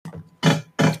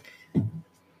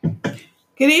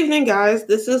Good evening, guys.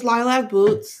 This is Lilac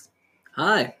Boots.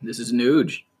 Hi, this is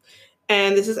Nuge.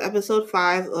 And this is episode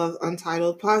 5 of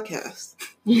Untitled Podcast.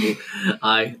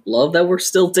 I love that we're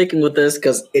still sticking with this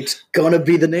because it's gonna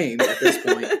be the name at this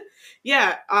point.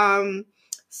 Yeah.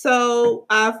 So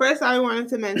first I wanted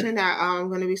to mention that I'm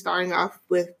going to be starting off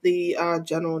with the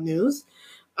general news.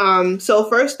 So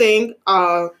first thing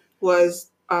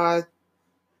was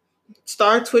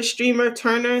star Twitch streamer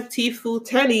Turner Tifu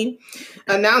Teni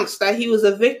announced that he was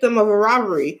a victim of a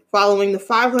robbery following the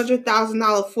 $500,000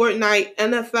 Fortnite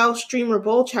NFL Streamer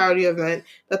Bowl charity event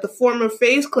that the former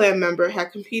FaZe Clan member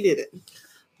had competed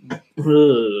in.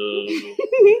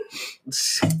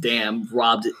 Damn,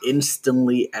 robbed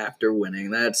instantly after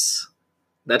winning. That's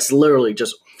literally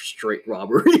just straight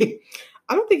robbery.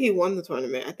 I don't think he won the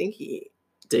tournament. I think he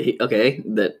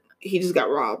just got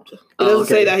robbed. It doesn't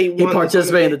say that he won. He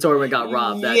participated in the tournament, got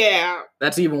robbed. Yeah.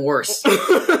 That's even worse.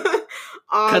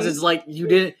 Because it's like you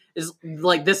didn't. It's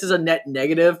like this is a net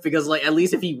negative because like at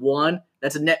least if he won,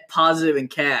 that's a net positive in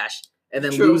cash, and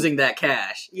then losing that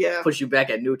cash puts you back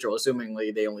at neutral,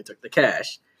 assumingly they only took the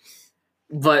cash.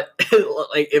 But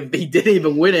like if he didn't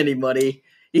even win any money,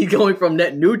 he's going from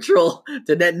net neutral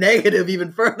to net negative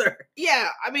even further. Yeah,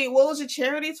 I mean, what was a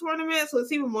charity tournament? So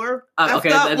it's even more okay.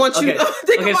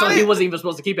 So he wasn't even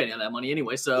supposed to keep any of that money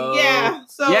anyway. So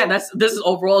this is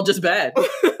overall just bad.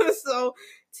 So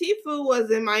Tifu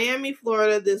was in Miami,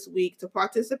 Florida this week to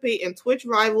participate in Twitch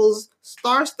Rivals'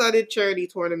 star-studded charity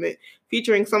tournament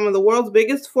featuring some of the world's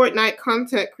biggest Fortnite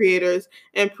content creators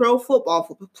and pro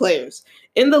football players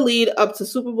in the lead up to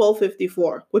Super Bowl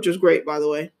 54, which was great, by the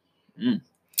way. In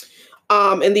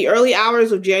the early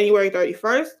hours of January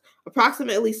 31st,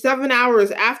 approximately 7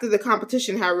 hours after the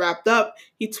competition had wrapped up,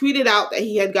 he tweeted out that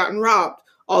he had gotten robbed,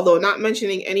 although not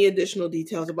mentioning any additional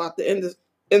details about the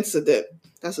incident.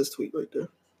 That's his tweet right there.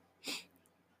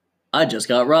 I just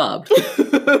got robbed.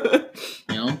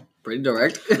 Pretty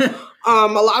direct. A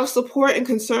lot of support and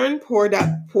concern poured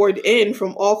in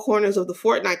from all corners of the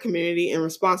Fortnite community in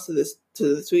response to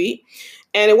the tweet.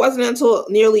 And it wasn't until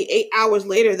nearly 8 hours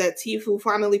later that Tifu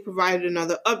finally provided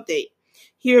another update.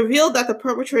 He revealed that the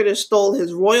perpetrator stole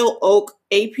his Royal Oak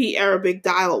AP Arabic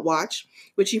dial watch,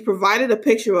 which he provided a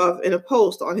picture of in a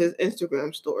post on his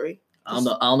Instagram story. I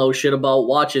don't know shit about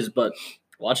watches, but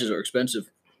watches are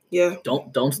expensive. Yeah.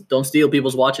 Don't steal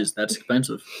people's watches. That's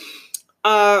expensive.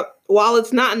 While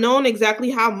it's not known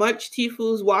exactly how much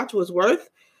Tifu's watch was worth,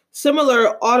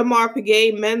 similar Audemars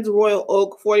Piguet men's Royal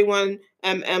Oak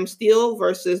 41mm steel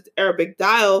versus Arabic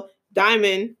dial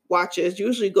diamond watches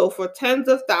usually go for tens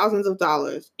of thousands of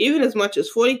dollars, even as much as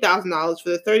 $40,000 for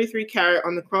the 33 carat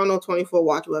on the Chrono 24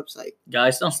 watch website.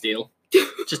 Guys, don't steal.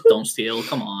 Just don't steal.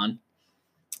 Come on.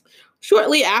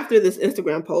 Shortly after this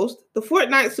Instagram post, the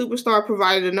Fortnite superstar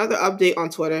provided another update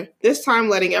on Twitter, this time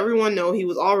letting everyone know he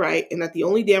was all right and that the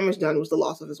only damage done was the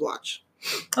loss of his watch.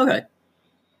 Okay.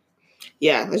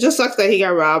 Yeah, it just sucks that he got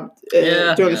robbed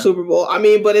during the Super Bowl. I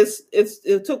mean, but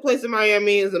it took place in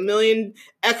Miami. There's a million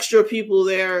extra people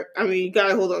there. I mean, you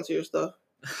gotta hold on to your stuff.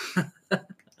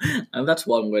 And that's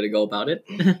one way to go about it.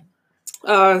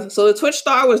 So the Twitch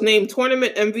star was named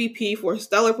tournament MVP for his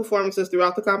stellar performances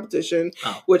throughout the competition,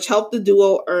 which helped the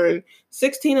duo earn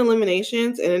 16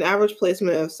 eliminations and an average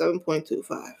placement of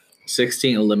 7.25.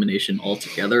 16 elimination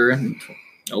altogether.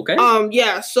 Okay.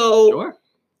 So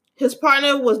his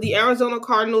partner was the Arizona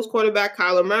Cardinals quarterback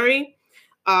Kyler Murray.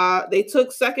 They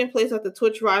took second place at the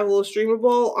Twitch Rivals Streamer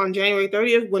Bowl on January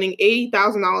 30th, winning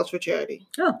 $80,000 for charity.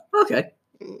 Oh, okay.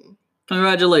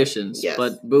 Congratulations. Yes.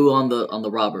 But boo on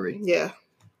the robbery. Yeah.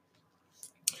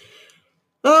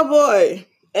 Oh boy.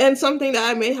 And something that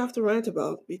I may have to rant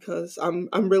about because I'm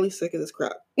really sick of this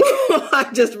crap. I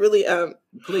just really am.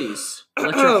 Please,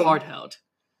 let your heart out.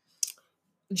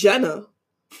 Jenna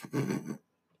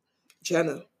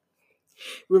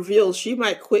reveals she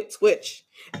might quit Twitch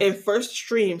in first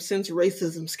stream since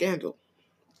racism scandal.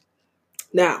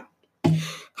 Now,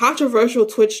 controversial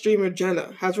Twitch streamer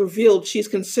Jenna has revealed she's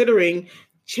considering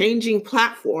changing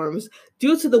platforms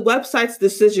due to the website's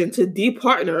decision to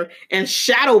departner and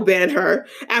shadow ban her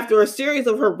after a series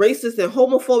of her racist and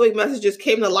homophobic messages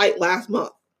came to light last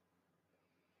month.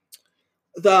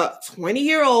 The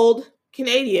 20-year-old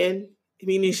Canadian,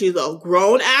 meaning she's a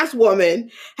grown-ass woman,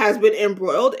 has been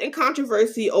embroiled in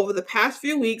controversy over the past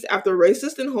few weeks after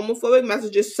racist and homophobic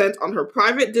messages sent on her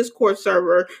private Discord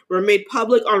server were made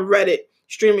public on Reddit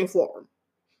streaming forum.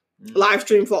 Live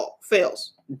stream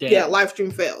fails. Damn. Yeah, live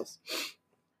stream fails.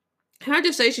 Can I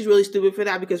just say she's really stupid for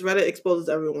that because Reddit exposes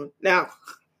everyone. Now,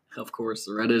 of course,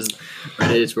 Reddit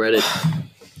is Reddit.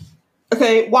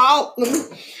 Okay, while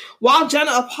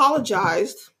Jenna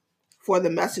apologized for the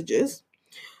messages,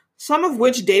 some of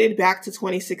which dated back to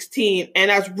 2016 and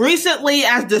as recently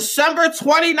as December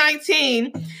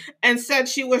 2019, and said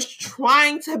she was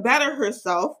trying to better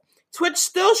herself, Twitch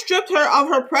still stripped her of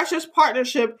her precious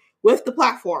partnership with the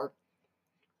platform.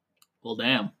 Well,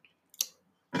 damn.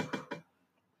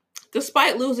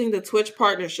 Despite losing the Twitch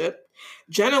partnership,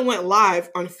 Jenna went live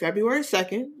on February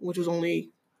 2nd, which was only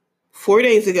 4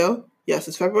 days ago. Yes,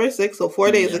 it's February 6th, so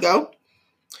 4 days ago.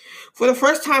 For the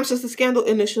first time since the scandal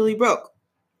initially broke.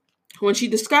 When she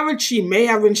discovered she may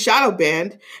have been shadow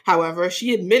banned, however,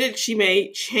 she admitted she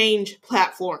may change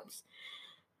platforms.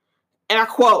 And I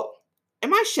quote,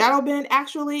 "Am I shadow banned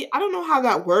actually? I don't know how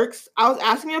that works. I was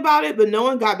asking about it, but no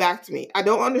one got back to me. I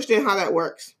don't understand how that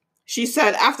works," she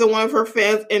said after one of her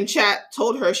fans in chat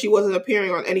told her she wasn't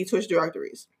appearing on any Twitch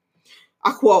directories.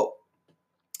 I quote,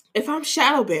 "If I'm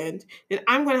shadow banned, then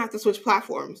I'm going to have to switch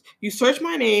platforms. You search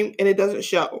my name and it doesn't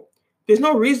show. There's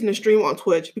no reason to stream on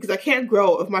Twitch because I can't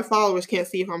grow if my followers can't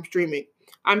see if I'm streaming.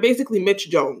 I'm basically Mitch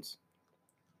Jones."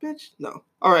 Bitch? No.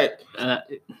 All right.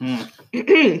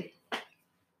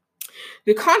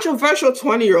 The controversial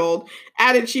 20-year-old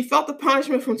added she felt the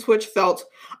punishment from Twitch felt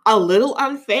a little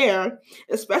unfair,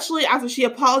 especially after she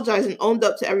apologized and owned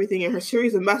up to everything in her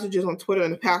series of messages on Twitter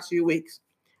in the past few weeks.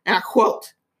 And I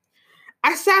quote,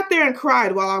 "I sat there and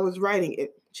cried while I was writing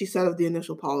it," she said of the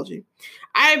initial apology.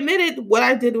 "I admitted what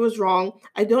I did was wrong.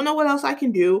 I don't know what else I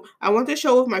can do. I want to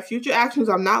show with my future actions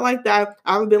I'm not like that.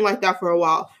 I haven't been like that for a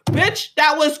while." Bitch,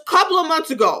 that was a couple of months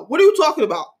ago. What are you talking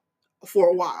about? For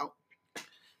a while.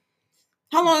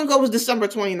 How long ago was December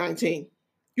 2019?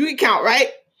 You can count,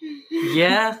 right?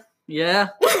 Yeah.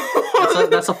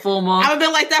 That's a full month. I haven't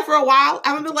been like that for a while.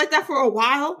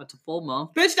 That's a full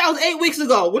month. Bitch, that was 8 weeks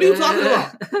ago. What are you talking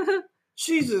about?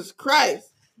 Jesus Christ.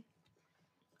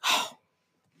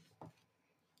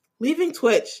 Leaving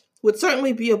Twitch would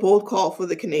certainly be a bold call for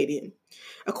the Canadian.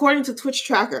 According to Twitch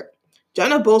Tracker,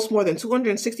 Jenna boasts more than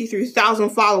 263,000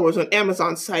 followers on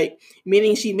Amazon's site,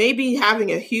 meaning she may be leaving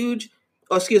a huge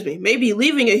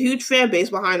fan base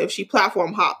behind if she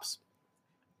platform hops.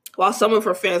 While some of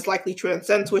her fans likely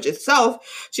transcend Twitch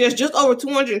itself, she has just over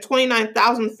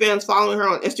 229,000 fans following her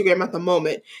on Instagram at the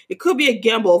moment. It could be a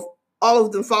gamble if all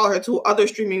of them follow her to other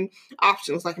streaming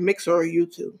options like Mixer or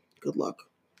YouTube. Good luck.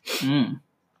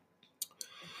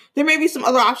 There may be some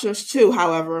other options too,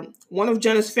 however. One of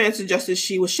Jenna's fans suggested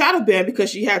she was shadow banned because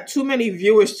she had too many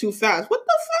viewers too fast. What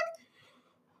the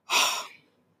fuck?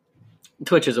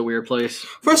 Twitch is a weird place.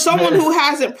 For someone who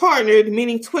hasn't partnered,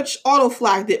 meaning Twitch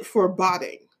auto-flagged it for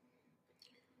botting.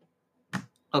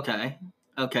 Okay,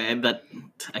 but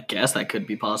I guess that could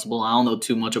be possible. I don't know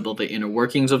too much about the inner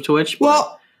workings of Twitch.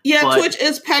 Twitch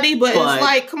is petty, but it's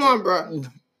like, come on, bro.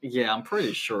 Yeah, I'm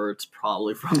pretty sure it's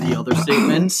probably from the other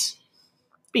statements.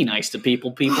 Be nice to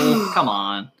people. Come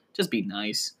on. Just be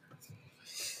nice.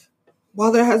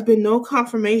 While there has been no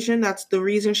confirmation that's the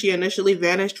reason she initially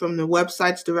vanished from the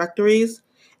website's directories,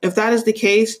 if that is the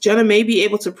case, Jenna may be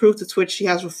able to prove to Twitch she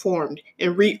has reformed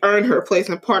and re-earned her place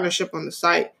in partnership on the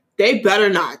site. They better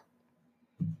not.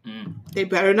 They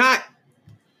better not.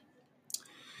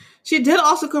 She did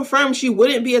also confirm she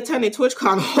wouldn't be attending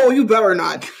TwitchCon. Oh, you better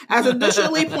not. As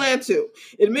initially planned to,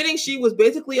 admitting she was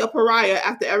basically a pariah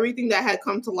after everything that had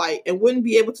come to light and wouldn't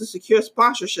be able to secure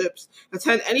sponsorships,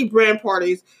 attend any brand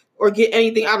parties, or get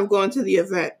anything out of going to the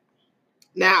event.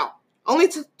 Now, only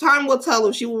time will tell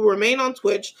if she will remain on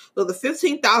Twitch, though the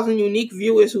 15,000 unique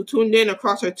viewers who tuned in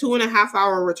across her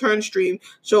 2.5-hour return stream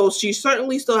shows she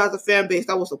certainly still has a fan base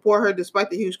that will support her despite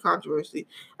the huge controversy.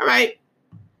 All right.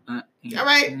 All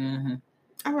right. Mm-hmm.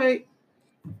 All right.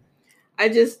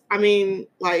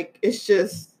 It's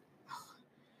just,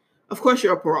 of course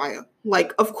you're a pariah.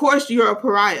 Of course you're a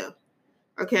pariah.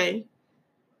 Okay?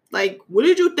 What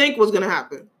did you think was going to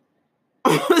happen?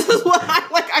 This is what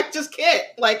I just can't.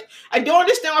 I don't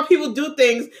understand why people do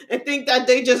things and think that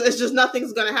it's just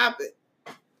nothing's going to happen.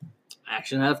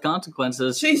 Action have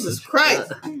consequences. Jesus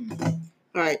Christ. All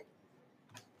right.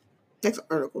 Next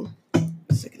article. I'm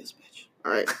sick of this bitch.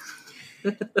 All right.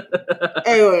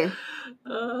 Anyway.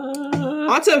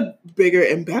 On to bigger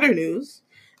and better news.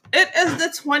 It is the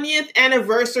 20th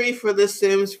anniversary for the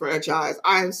Sims franchise.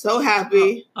 I am so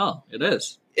happy. Oh, it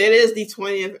is. It is the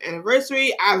 20th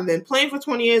anniversary. I haven't been playing for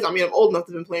 20 years. I mean, I'm old enough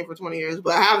to have been playing for 20 years,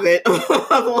 but I haven't.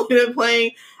 I've only been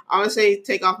playing, I want to say,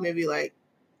 take off maybe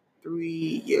 3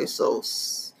 years. So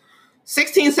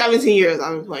 16, 17 years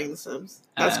I've been playing The Sims.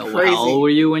 That's crazy. How old were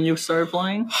you when you started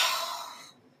playing?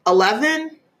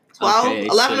 11? 12? Okay,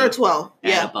 11 or 12.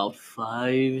 Yeah. About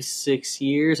 5-6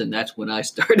 years, and that's when I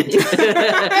started.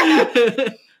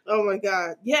 Oh my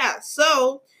God. Yeah.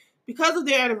 So, because of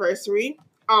their anniversary,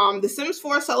 The Sims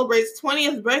 4 celebrates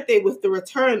 20th birthday with the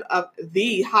return of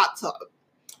the hot tub.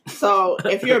 So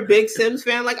if you're a big Sims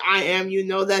fan like I am, you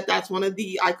know that that's one of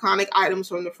the iconic items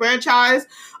from the franchise.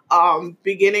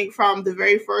 Beginning from the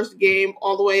very first game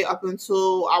all the way up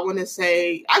until, I want to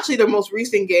say, actually the most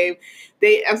recent game,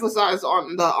 they emphasized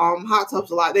on the hot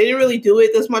tubs a lot. They didn't really do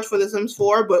it this much for the Sims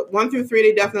 4, but 1 through 3,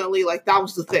 they definitely, like, that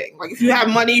was the thing. Like, if you have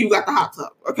money, you got the hot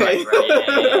tub. Okay?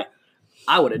 Right. Yeah.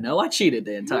 I wouldn't know. I cheated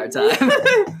the entire time.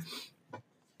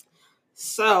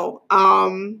 So,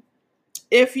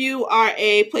 if you are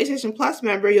a PlayStation Plus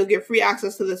member, you'll get free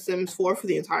access to The Sims 4 for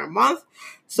the entire month.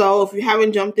 So if you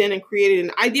haven't jumped in and created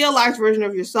an idealized version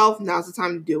of yourself, now's the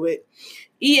time to do it.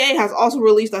 EA has also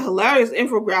released a hilarious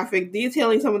infographic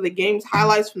detailing some of the game's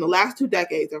highlights from the last 2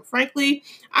 decades. And frankly,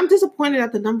 I'm disappointed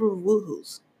at the number of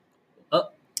woohoos.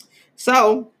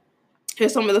 So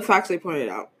here's some of the facts they pointed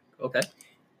out. Okay.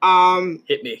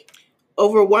 Hit me.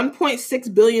 Over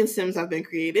 1.6 billion Sims have been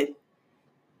created.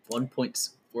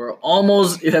 We're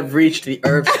almost have reached the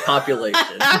Earth's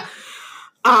population.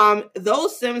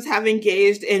 Those Sims have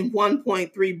engaged in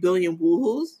 1.3 billion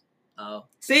woohoos. Oh.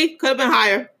 See? Could have been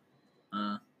higher.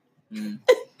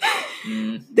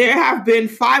 There have been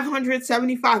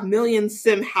 575 million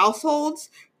Sim households,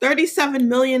 37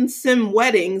 million Sim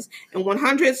weddings, and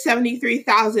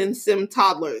 173,000 Sim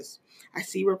toddlers. I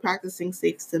see we're practicing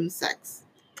safe Sim sex.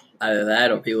 Either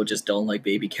that or people just don't like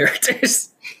baby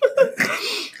characters.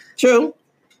 True.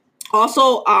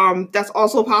 Also, that's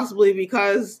also possibly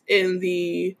because when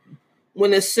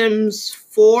the Sims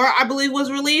 4, I believe,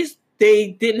 was released, they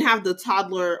didn't have the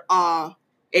toddler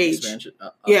age. They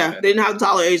didn't have the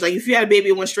toddler age. Like, if you had a baby,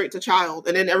 it went straight to child,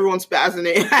 and then everyone's spazzing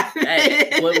it.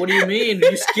 Hey, what do you mean?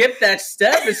 You skipped that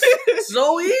step? It's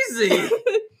so easy.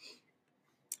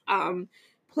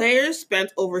 Players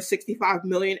spent over 65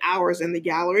 million hours in the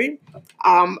gallery.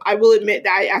 I will admit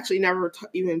that I actually never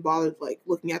even bothered like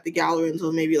looking at the gallery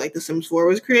until maybe like The Sims 4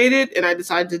 was created, and I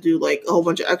decided to do like a whole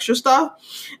bunch of extra stuff.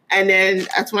 And then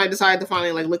that's when I decided to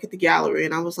finally like look at the gallery,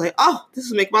 and I was like, oh, this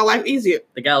will make my life easier.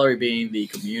 The gallery being the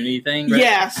community thing, right?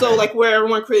 Yeah, so like where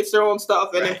everyone creates their own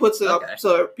stuff and then puts it up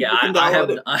so people can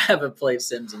download it. I haven't played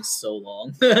Sims in so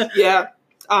long. Yeah.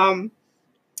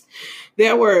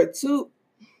 There were 2.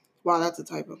 Wow, that's a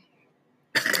typo.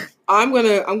 I'm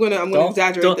gonna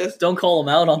exaggerate this. Don't call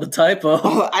them out on the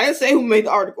typo. I didn't say who made the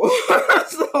article,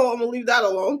 so I'm gonna leave that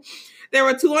alone. There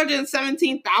were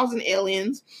 217,000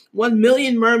 aliens, 1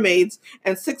 million mermaids,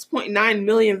 and 6.9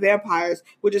 million vampires,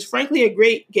 which is frankly a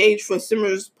great gauge for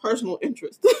Simmer's personal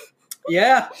interest.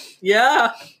 Yeah.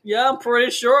 I'm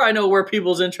pretty sure I know where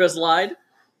people's interest lied.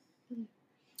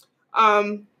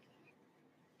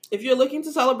 If you're looking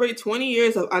to celebrate 20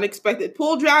 years of unexpected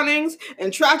pool drownings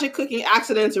and tragic cooking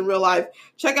accidents in real life,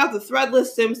 check out the Threadless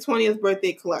Sims 20th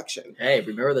birthday collection. Hey,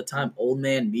 remember the time old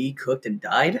man me cooked and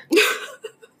died?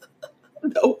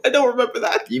 No, I don't remember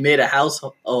that. You made a house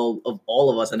of all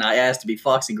of us, and I asked to be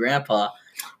Foxy Grandpa.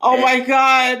 Oh my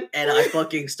God. And I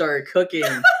fucking started cooking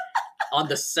on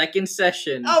the second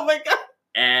session. Oh my God.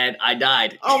 And I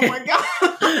died. Oh my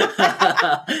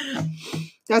God.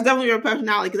 That's definitely your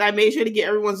personality, because I made sure to get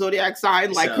everyone's zodiac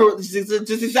sign just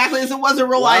exactly as it was in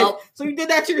real life. So you did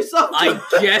that to yourself. I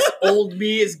guess old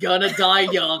me is gonna die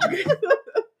young.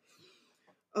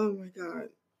 Oh my God.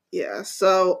 Yeah.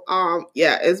 So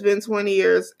it's been 20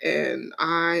 years, and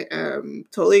I am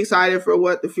totally excited for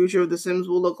what the future of The Sims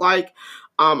will look like.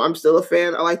 I'm still a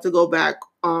fan. I like to go back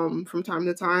from time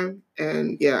to time,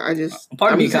 and yeah,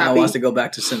 part of me kind of wants to go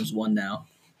back to Sims 1 now.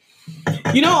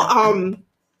 You know,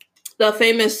 the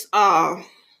famous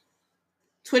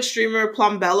Twitch streamer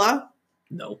Plumbella?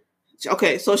 No.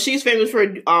 Okay, so she's famous for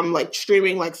like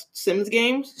streaming like Sims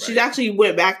games. Right. She actually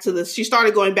went back to she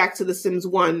started going back to the Sims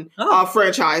 1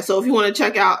 franchise. So if you want to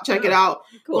check it out,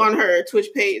 cool. Go on her Twitch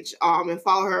page and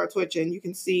follow her on Twitch, and you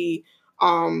can see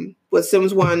what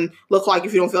Sims 1 looked like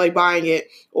if you don't feel like buying it,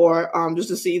 or just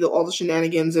to see all the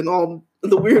shenanigans and all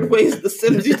the weird ways the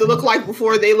Sims used to look like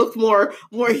before they looked more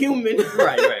human.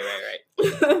 Right.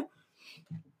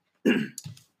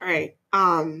 All right.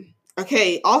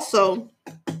 Okay. Also,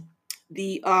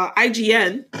 the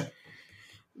IGN,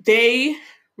 they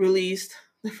released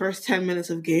the first 10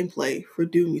 minutes of gameplay for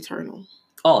Doom Eternal.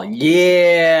 Oh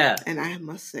yeah! And I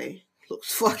must say,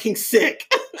 looks fucking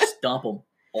sick. Stomp them,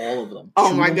 all of them.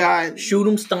 Oh my God! Shoot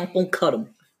them, stomp them, cut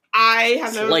them. I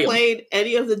have never played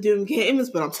any of the Doom games,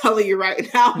 but I'm telling you right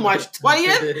now, March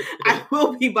 20th, I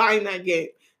will be buying that game.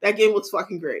 That game looks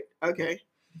fucking great. Okay.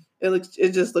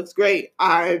 It just looks great.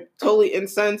 I'm totally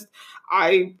incensed.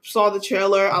 I saw the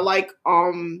trailer. I like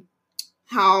how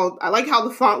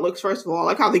the font looks, first of all. I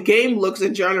like how the game looks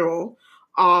in general.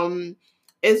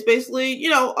 It's basically,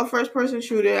 a first-person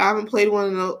shooter. I haven't played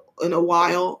one in a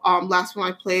while. Last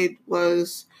one I played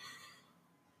was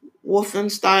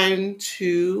Wolfenstein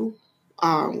 2,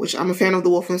 which I'm a fan of the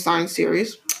Wolfenstein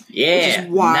series. Yeah, which is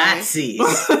why. Nazis.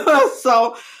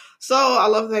 So I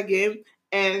love that game.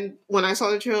 And when I saw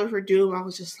the trailer for Doom, I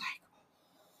was just like,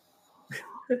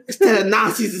 instead of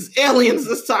Nazis, it's aliens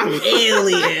this time.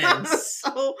 Aliens.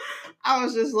 So I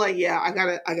was just like, yeah, I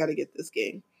gotta get this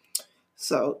game.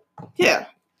 So yeah,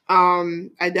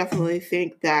 I definitely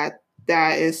think that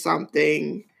is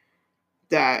something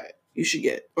that you should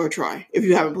get or try if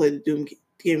you haven't played the Doom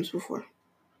games before.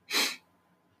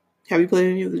 Have you played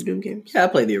any of the Doom games? Yeah, I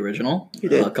played the original. You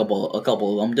did? A couple of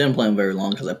them. Didn't play them very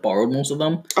long because I borrowed most of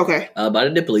them. Okay. But I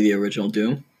did play the original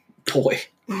Doom. Boy.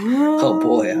 Oh,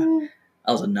 boy.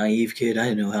 I was a naive kid. I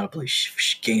didn't know how to play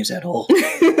games at all.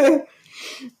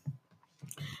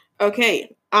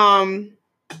 Okay.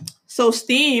 So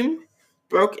Steam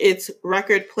broke its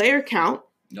record player count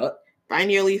by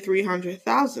nearly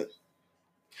 300,000.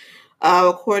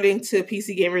 According to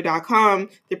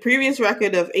PCGamer.com, the previous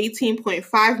record of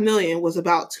 18.5 million was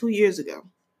about 2 years ago.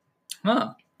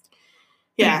 Huh.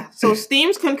 Yeah. So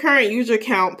Steam's concurrent user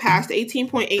count passed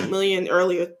 18.8 million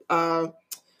earlier. About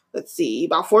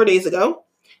 4 days ago,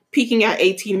 peaking at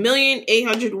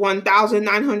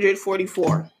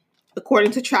 18,801,944,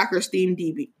 according to tracker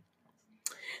SteamDB.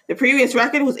 The previous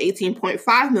record was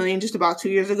 18.5 million just about 2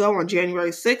 years ago on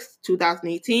January 6th,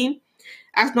 2018.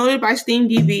 As noted by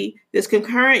SteamDB, this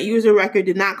concurrent user record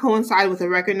did not coincide with a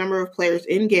record number of players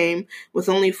in-game, with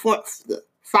only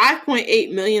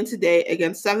 5.8 million today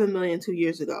against 7 million 2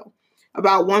 years ago,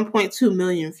 about 1.2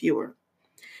 million fewer.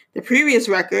 The previous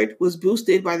record was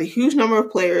boosted by the huge number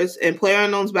of players in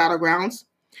PlayerUnknown's Battlegrounds.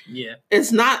 Yeah.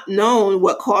 It's not known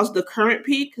what caused the current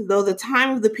peak, though the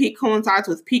time of the peak coincides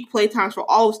with peak playtimes for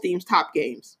all of Steam's top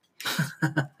games.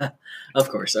 Of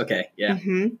course, okay, yeah.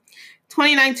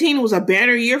 2019 was a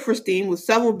banner year for Steam with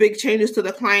several big changes to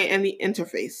the client and the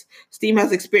interface. Steam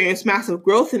has experienced massive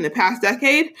growth in the past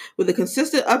decade, with a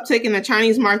consistent uptick in the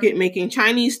Chinese market, making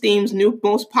Chinese Steam's new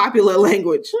most popular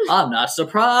language. I'm not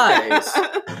surprised.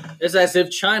 It's as if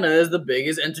China is the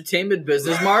biggest entertainment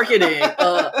business marketing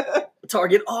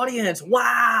target audience.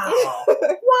 Wow.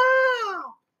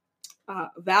 Wow.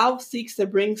 Valve seeks to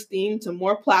bring Steam to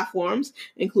more platforms,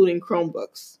 including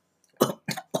Chromebooks.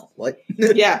 What?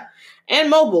 Yeah. And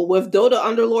mobile with Dota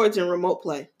Underlords and Remote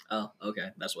Play. Oh, okay.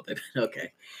 That's what they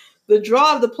okay. The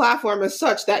draw of the platform is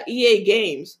such that EA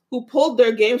Games, who pulled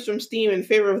their games from Steam in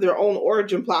favor of their own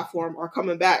Origin platform, are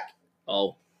coming back.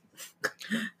 Oh.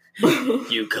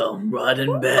 You come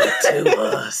running back to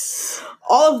us.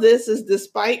 All of this is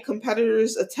despite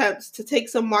competitors' attempts to take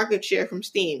some market share from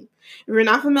Steam. If you're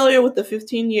not familiar with the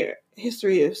 15-year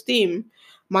history of Steam,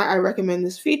 might I recommend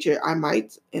this feature? I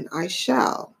might, and I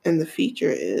shall. And the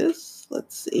feature is,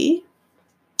 let's see.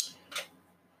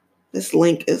 This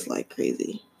link is like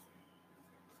crazy.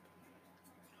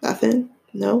 Nothing?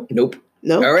 No? Nope.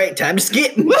 No? All right, time to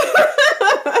skip.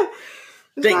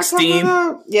 Thanks, Steam.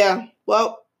 Yeah,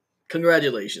 well.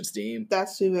 Congratulations, Steam.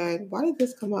 That's too bad. Why did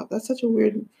this come up? That's such a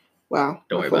weird... Wow.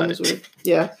 Don't worry about it. Weird.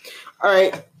 Yeah. All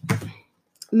right.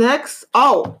 Next.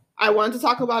 Oh, I wanted to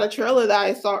talk about a trailer that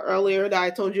I saw earlier that I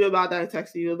told you about, that I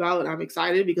texted you about, and I'm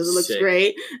excited because it looks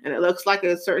great, and it looks like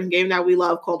a certain game that we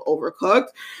love called Overcooked.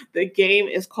 The game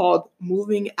is called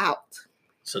Moving Out.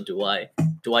 So do I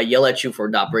yell at you for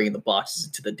not bringing the boxes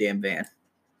into the damn van?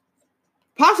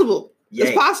 Possible. Yay.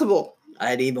 It's possible.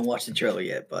 I hadn't even watched the trailer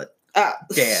yet, but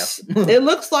damn. It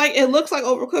looks like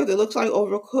Overcooked. It looks like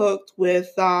Overcooked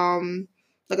with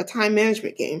like a time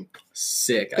management game.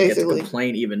 Sick. Basically. I get to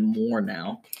complain even more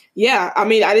now. Yeah, I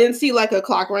mean, I didn't see like a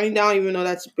clock running down, even though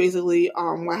that's basically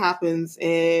what happens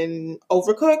in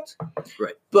Overcooked.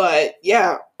 Right. But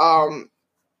yeah,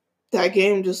 that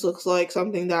game just looks like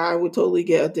something that I would totally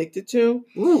get addicted to.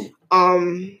 Ooh.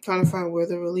 Trying to find where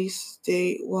the release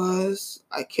date was.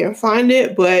 I can't find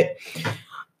it, but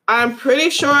I'm pretty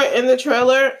sure in the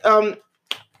trailer,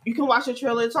 you can watch the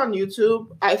trailer. It's on YouTube.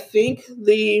 I think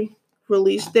the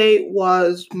release date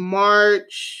was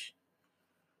March.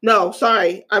 No,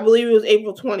 sorry. I believe it was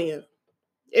April 20th.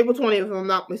 April 20th, if I'm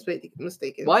not mistaken.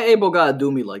 Why April gotta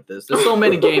do me like this? There's so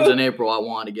many games in April I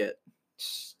want to get.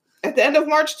 At the end of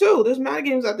March, too. There's mad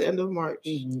games at the end of March.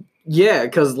 Yeah,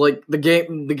 because like the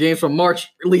games from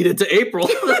March lead into April.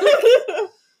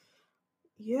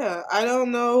 Yeah, I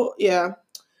don't know. Yeah.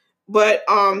 But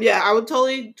yeah, I would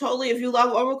totally if you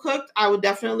love Overcooked, I would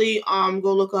definitely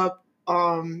go look at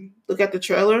the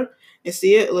trailer. I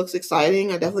see it. It looks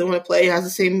exciting. I definitely want to play. It has the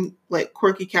same like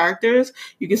quirky characters.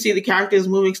 You can see the characters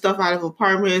moving stuff out of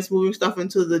apartments, moving stuff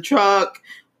into the truck,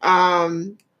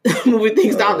 moving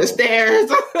things down the stairs.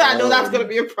 I know that's going to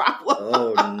be a problem.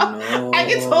 Oh, no. I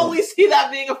can totally see that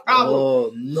being a problem.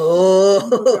 Oh, no.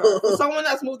 For someone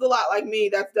that's moved a lot like me,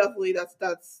 that's definitely,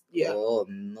 yeah. Oh,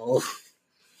 no.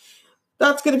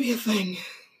 That's going to be a thing.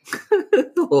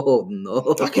 Oh,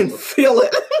 no. I can feel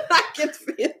it. I can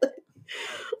feel it.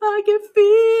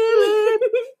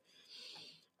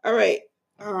 All right.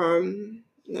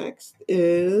 Next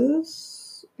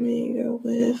is, let me go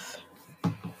with,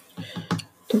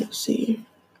 let's see.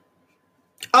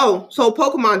 Oh, so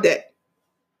Pokemon Day.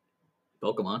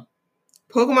 Pokemon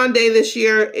Day this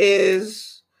year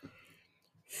is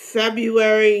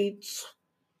February.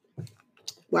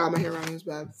 Wow, my handwriting is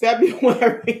bad.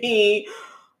 February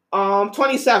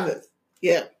 27th.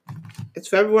 Yeah, it's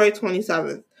February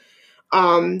 27th.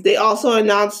 They also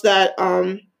announced that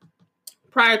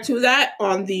prior to that,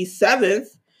 on the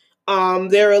 7th,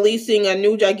 they're releasing a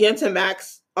new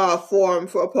Gigantamax form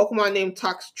for a Pokemon named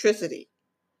Toxtricity.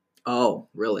 Oh,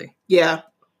 really? Yeah.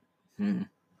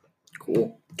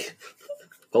 Cool.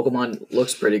 Pokemon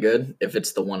looks pretty good, if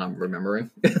it's the one I'm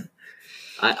remembering.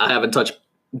 I haven't touched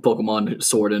Pokemon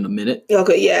Sword in a minute.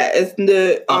 Okay, yeah, it's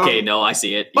the... okay, no, I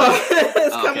see it. Yeah.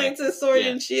 It's coming to Sword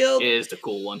and Shield. It is the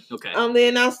cool one. Okay. They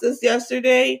announced this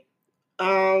yesterday.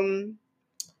 It'll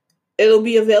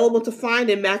be available to find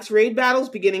in Max Raid battles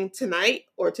beginning tonight,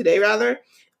 or today rather.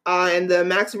 And the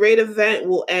Max Raid event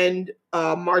will end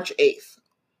March 8th.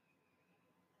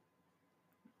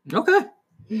 Okay.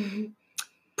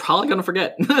 Probably gonna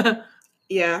forget.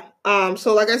 Yeah.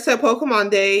 So like I said,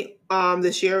 Pokemon Day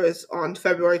this year is on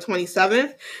February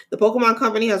 27th. The Pokemon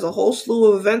Company has a whole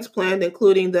slew of events planned,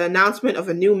 including the announcement of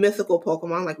a new mythical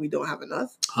Pokemon, like we don't have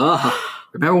enough.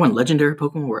 Remember when legendary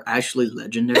Pokemon were actually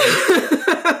legendary?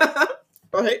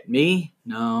 Right? Me?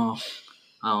 No.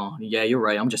 Oh, yeah, you're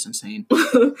right. I'm just insane.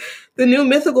 The new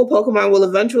mythical Pokemon will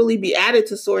eventually be added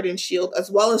to Sword and Shield,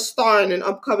 as well as star in an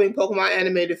upcoming Pokemon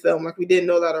animated film. Like, we didn't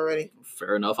know that already.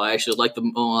 Fair enough. I actually like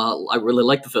them. I really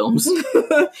like the films.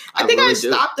 I think I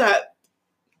stopped at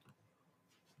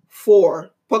 4.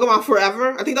 Pokemon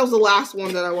Forever. I think that was the last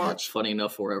one that I watched. Funny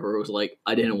enough, Forever was like,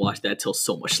 I didn't watch that till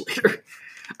so much later.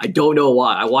 I don't know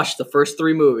why. I watched the first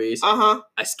 3 movies. I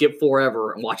skipped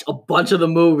Forever and watched a bunch of the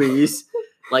movies.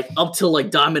 Like, up till,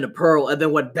 like, Diamond and Pearl, and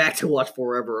then went back to watch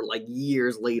Forever, like,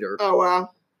 years later. Oh, wow.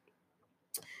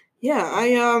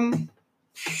 Yeah,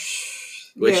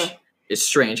 Which is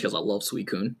strange, because I love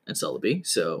Suicune and Celebi,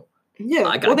 so...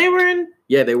 Yeah, they were in...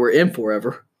 Yeah, they were in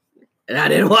Forever, and I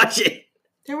didn't watch it.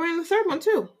 They were in the third one,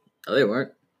 too. Oh, they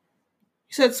weren't.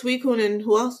 You said Suicune and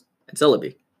who else? And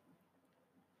Celebi.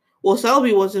 Well,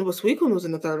 Celebi wasn't, but Suicune was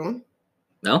in the third one.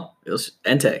 No, it was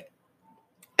Entei.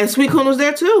 And Suicune was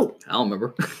there too. I don't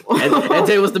remember.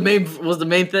 Entei was the main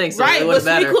thing, so right, it wouldn't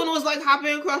matter. Suicune was like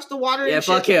hopping across the water. Yeah,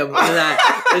 fuck him.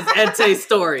 It's Entei's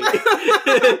story.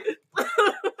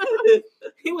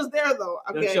 He was there though.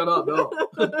 Okay. No, shut up, no.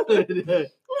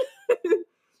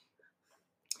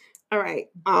 All right.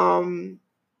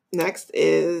 Next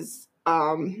is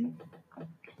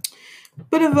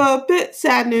bit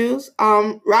sad news.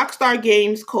 Rockstar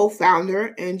Games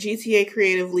co-founder and GTA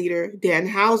creative leader Dan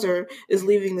Houser is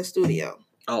leaving the studio.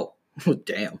 Oh,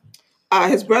 damn.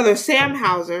 His brother Sam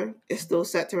Houser is still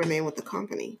set to remain with the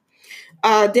company.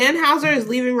 Dan Houser is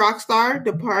leaving Rockstar,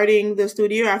 departing the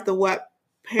studio after what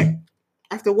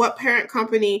parent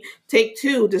company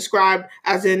Take-Two described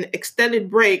as an extended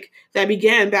break that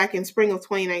began back in spring of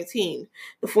 2019.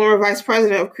 The former vice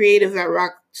president of creative at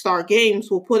Rockstar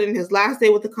Games will put in his last day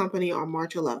with the company on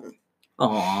March 11th.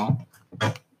 Aw.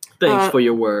 Thanks for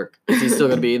your work. Is he still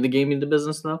going to be in the gaming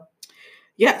business though?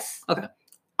 Yes. Okay.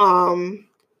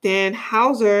 Dan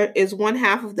Houser is one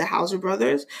half of the Houser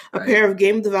brothers, a pair of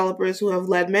game developers who have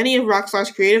led many of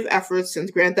Rockstar's creative efforts since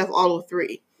Grand Theft Auto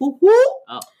 3. Woo-hoo!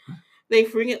 Oh. They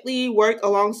frequently worked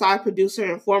alongside producer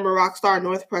and former Rockstar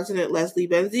North president Leslie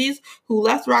Benzies, who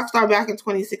left Rockstar back in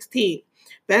 2016.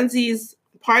 Benzies'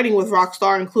 parting with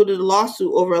Rockstar included a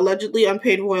lawsuit over allegedly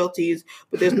unpaid royalties,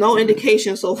 but there's no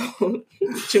indication so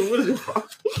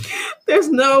there's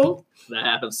no... That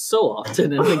happens so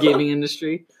often in the gaming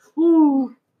industry.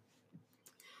 Woo.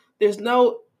 There's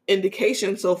no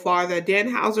indication so far that Dan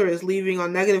Houser is leaving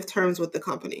on negative terms with the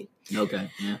company. Okay,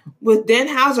 yeah. With Dan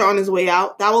Houser on his way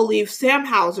out, that will leave Sam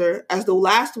Houser as the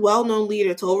last well-known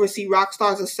leader to oversee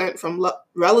Rockstar's ascent from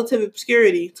relative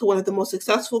obscurity to one of the most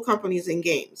successful companies in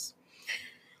games.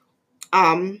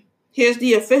 Here's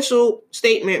the official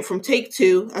statement from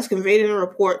Take-Two as conveyed in a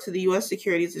report to the U.S.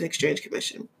 Securities and Exchange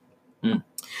Commission.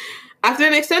 After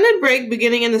an extended break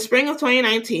beginning in the spring of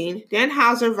 2019, Dan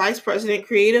Houser, Vice President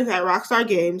Creative at Rockstar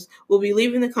Games, will be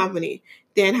leaving the company.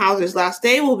 Dan Houser's last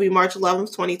day will be March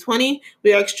 11th, 2020.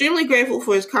 We are extremely grateful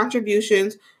for his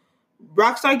contributions.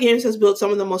 Rockstar Games has built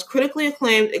some of the most critically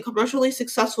acclaimed and commercially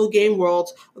successful game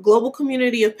worlds, a global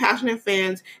community of passionate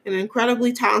fans, and an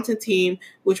incredibly talented team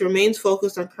which remains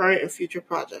focused on current and future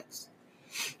projects.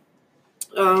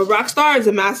 Rockstar is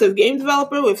a massive game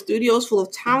developer with studios full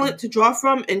of talent to draw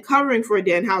from and covering for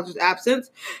Dan Houser's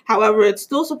absence. However, it's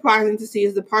still surprising to see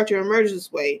his departure emerge this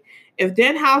way. If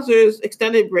Dan Houser's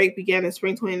extended break began in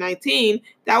spring 2019,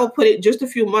 that will put it just a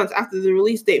few months after the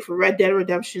release date for Red Dead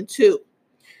Redemption 2.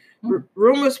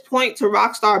 Rumors point to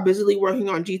Rockstar busily working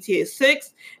on GTA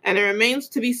 6, and it remains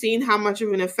to be seen how much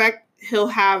of an effect he'll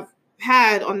have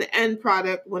had on the end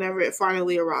product whenever it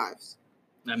finally arrives.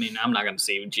 I mean, I'm not going to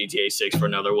see GTA 6 for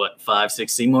another, 5,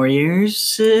 6 more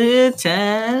years? 10?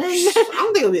 I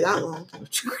don't think it'll be that long.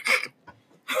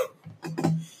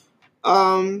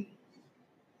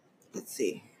 Let's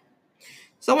see.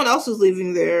 Someone else is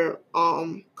leaving their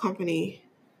company.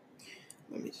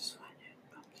 Let me just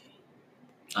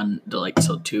find it.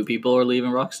 So 2 people are leaving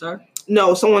Rockstar?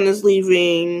 No, someone is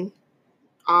leaving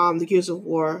the Gears of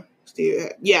War studio.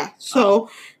 Yeah, so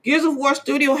Gears of War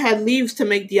studio head leaves to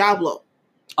make Diablo.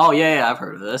 Oh, yeah, I've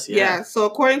heard of this. Yeah, so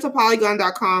according to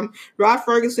Polygon.com, Rod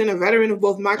Ferguson, a veteran of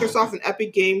both Microsoft and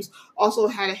Epic Games, also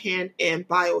had a hand in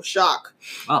BioShock.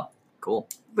 Oh, cool.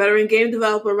 Veteran game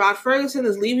developer Rod Ferguson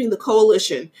is leaving the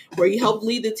Coalition, where he helped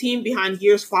lead the team behind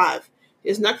Gears 5.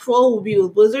 His next role will be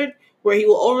with Blizzard, where he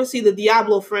will oversee the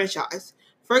Diablo franchise.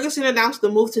 Ferguson announced the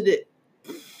move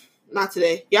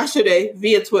yesterday,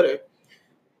 via Twitter.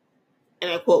 And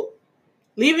I quote,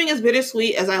 "Leaving is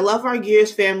bittersweet as I love our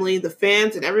Gears family, the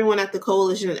fans, and everyone at the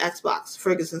Coalition and Xbox,"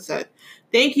 Ferguson said.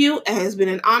 "Thank you. It has been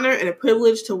an honor and a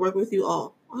privilege to work with you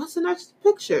all." Oh, that's a nice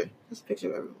picture. That's a picture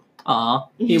of everyone.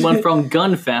 He went from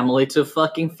gun family to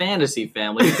fucking fantasy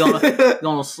family. He's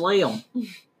gonna slay him.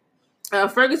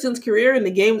 Ferguson's career in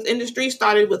the games industry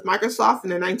started with Microsoft in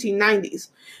the 1990s.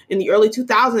 In the early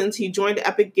 2000s, he joined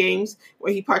Epic Games,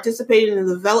 where he participated in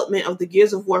the development of the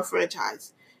Gears of War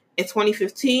franchise. In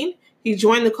 2015, he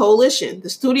joined the Coalition, the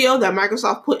studio that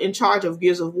Microsoft put in charge of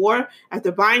Gears of War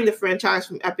after buying the franchise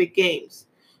from Epic Games.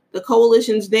 The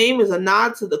Coalition's name is a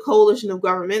nod to the Coalition of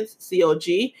Governments,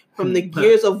 COG, from the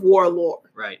Gears of War lore.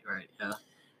 Right, yeah.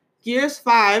 Gears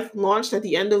 5 launched at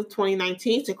the end of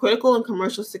 2019 to critical and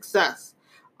commercial success.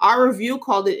 Our review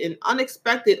called it an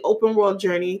unexpected open-world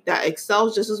journey that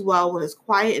excels just as well when it's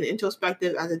quiet and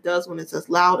introspective as it does when it's as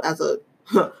loud as a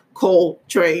coal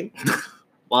train.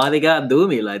 Why they gotta do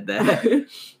me like that?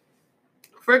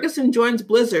 Ferguson joins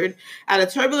Blizzard at a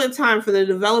turbulent time for the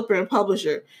developer and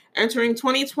publisher. Entering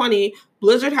 2020,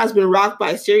 Blizzard has been rocked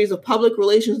by a series of public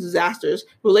relations disasters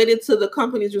related to the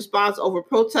company's response over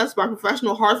protests by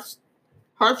professional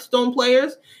Hearthstone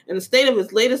players and the state of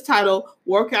its latest title,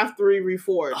 Warcraft 3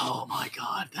 Reforged. Oh my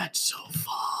god, that's so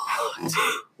fucked.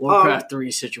 Warcraft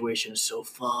 3 situation is so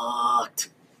fucked.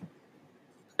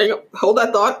 Hold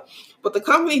that thought. But the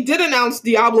company did announce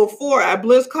Diablo 4 at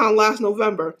BlizzCon last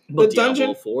November. But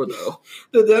Diablo 4, though.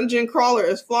 The dungeon crawler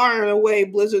is far and away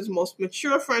Blizzard's most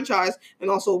mature franchise and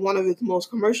also one of its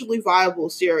most commercially viable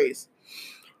series.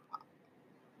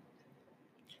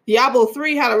 Diablo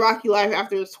 3 had a rocky life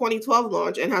after its 2012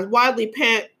 launch and was widely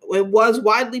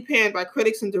panned by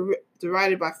critics and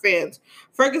derided by fans.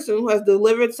 Ferguson, who has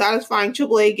delivered satisfying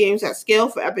AAA games at scale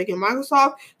for Epic and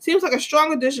Microsoft, seems like a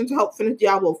strong addition to help finish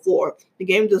Diablo 4. The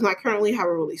game does not currently have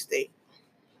a release date.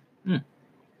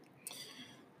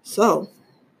 So,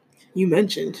 you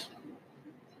mentioned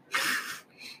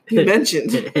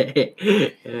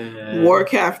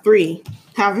Warcraft 3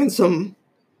 having some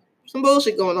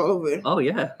bullshit going on over there. Oh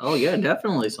yeah,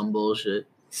 definitely some bullshit.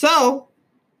 So,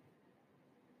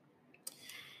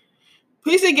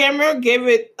 PC Gamer gave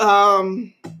it a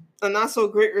not so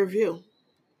great review.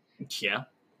 Yeah,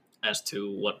 as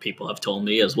to what people have told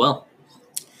me as well.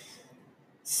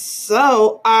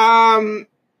 So,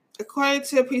 according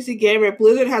to PC Gamer,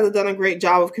 Blizzard hasn't done a great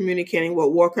job of communicating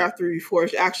what Warcraft 3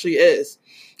 Reforged actually is.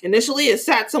 Initially, it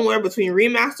sat somewhere between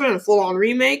remaster and full-on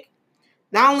remake.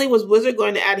 Not only was Blizzard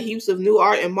going to add heaps of new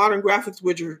art and modern graphics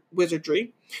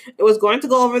wizardry, it was going to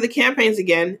go over the campaigns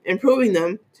again, improving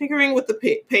them, tinkering with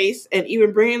the pace, and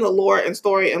even bringing the lore and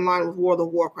story in line with World of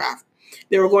Warcraft.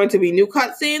 There were going to be new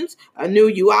cutscenes, a new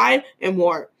UI, and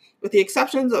more. With the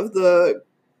exceptions of the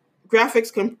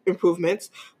graphics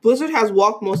improvements, Blizzard has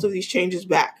walked most of these changes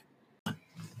back.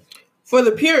 For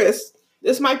the purists,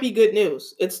 this might be good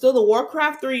news. It's still the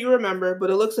Warcraft 3 you remember, but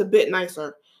it looks a bit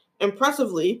nicer.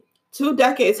 Impressively, 2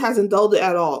 decades hasn't dulled it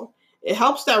at all. It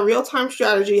helps that real-time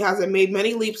strategy hasn't made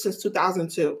many leaps since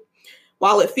 2002.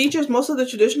 While it features most of the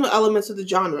traditional elements of the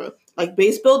genre, like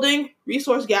base building,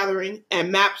 resource gathering,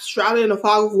 and maps shrouded in a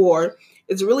fog of war,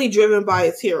 it's really driven by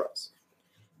its heroes.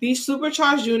 These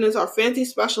supercharged units are fancy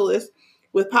specialists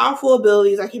with powerful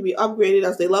abilities that can be upgraded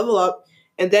as they level up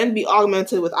and then be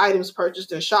augmented with items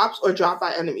purchased in shops or dropped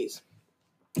by enemies.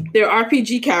 They're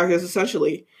RPG characters,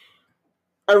 essentially,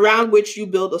 around which you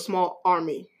build a small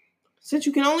army. Since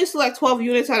you can only select 12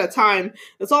 units at a time,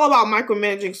 it's all about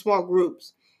micromanaging small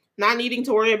groups. Not needing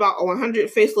to worry about 100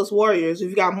 faceless warriors,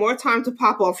 you've got more time to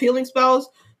pop off healing spells,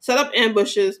 set up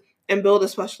ambushes, and build a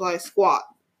specialized squad.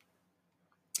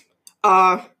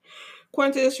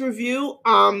 According to this review,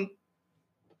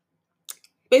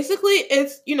 basically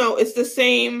it's the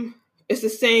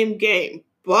same game,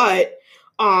 but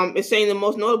it's saying the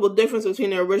most notable difference between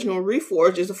the original and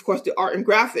Reforged is, of course, the art and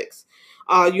graphics.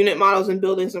 Unit models and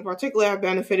buildings in particular have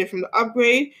benefited from the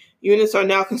upgrade. Units are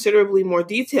now considerably more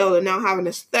detailed and now have an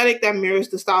aesthetic that mirrors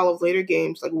the style of later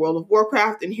games like World of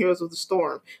Warcraft and Heroes of the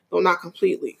Storm, though not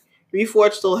completely.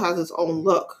 Reforged still has its own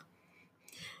look.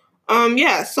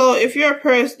 So if you're a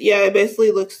person, it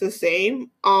basically looks the same.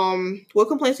 What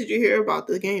complaints did you hear about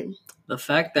the game? The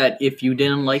fact that if you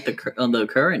didn't like the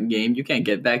current game, you can't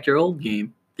get back your old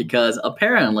game. Because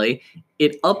apparently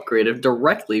it upgraded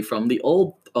directly from the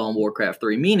old Warcraft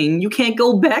 3, meaning you can't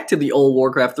go back to the old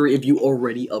Warcraft 3 if you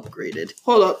already upgraded.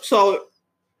 Hold up. So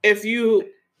if you...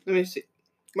 Let me see.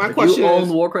 My question is... If you own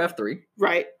Warcraft 3...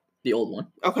 Right. The old one.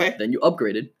 Okay. Then you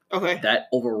upgraded. Okay.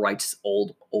 That overwrites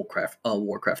old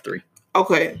Warcraft 3.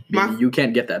 Okay. You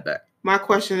can't get that back. My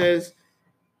question is,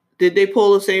 did they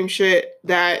pull the same shit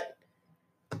that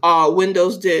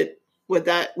Windows did with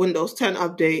that Windows 10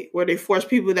 update, where they forced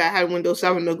people that had Windows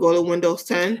 7 to go to Windows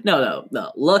 10? No.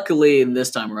 Luckily,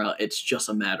 this time around, it's just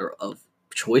a matter of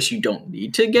choice. You don't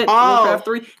need to get Warcraft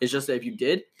 3. It's just that if you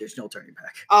did, there's no turning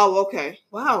back. Oh, okay.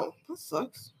 Wow. That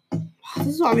sucks. This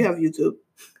is why we have YouTube.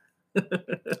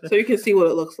 So you can see what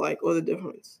it looks like or the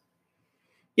difference.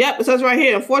 Yep, it says right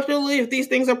here, unfortunately, if these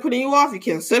things are putting you off, you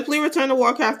can simply return to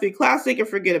Warcraft 3 Classic and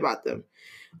forget about them.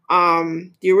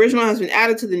 The original has been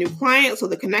added to the new client, so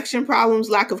the connection problems,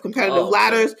 lack of competitive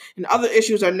ladders, and other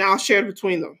issues are now shared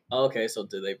between them. Okay, so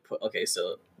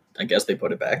I guess they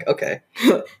put it back. Okay.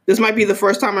 This might be the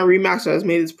first time a remaster has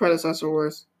made its predecessor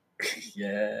worse.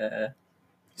 Yeah.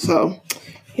 So,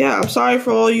 I'm sorry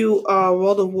for all you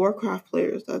World of Warcraft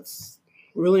players. That's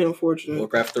really unfortunate.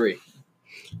 Warcraft 3.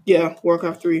 Yeah,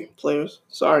 Warcraft 3 players.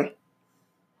 Sorry.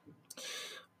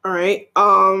 All right.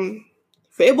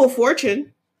 Fable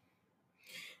Fortune,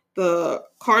 the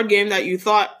card game that you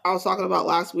thought I was talking about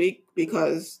last week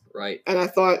because... Right. And I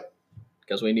thought...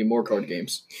 Because we need more card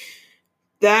games.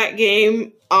 That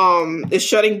game is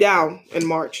shutting down in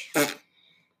March. I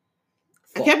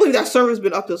can't believe that server's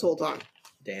been up this whole time.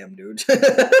 Damn, dude.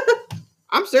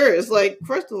 I'm serious. Like,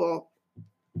 first of all,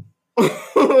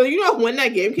 you know when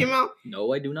that game came out?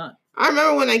 No, I do not. I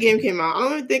remember when that game came out. I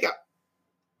don't even think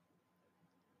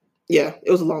Yeah,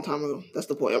 it was a long time ago. That's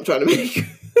the point I'm trying to make.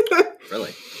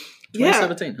 Really?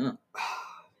 2017, huh?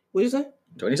 What did you say?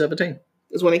 2017.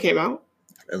 Is when it came out?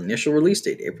 Initial release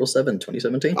date, April 7,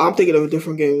 2017. I'm thinking of a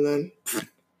different game then.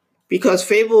 Because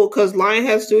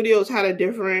Lionhead Studios had a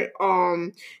different,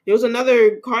 there was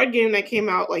another card game that came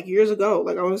out like years ago.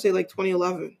 Like I want to say like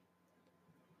 2011.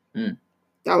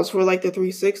 That was for like the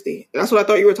 360. And that's what I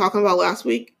thought you were talking about last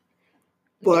week.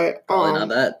 But probably not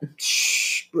that.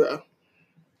 Shh, bro.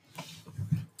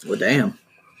 Well, damn.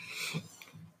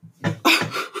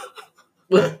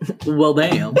 Well,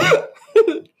 damn.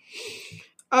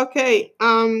 Okay.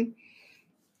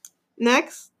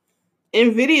 Next,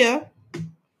 NVIDIA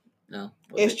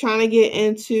is trying to get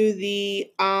into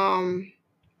the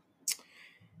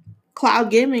cloud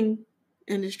gaming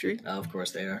industry. Oh, of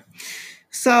course they are.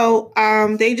 So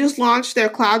they just launched their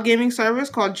cloud gaming service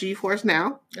called GeForce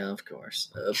Now. Of course.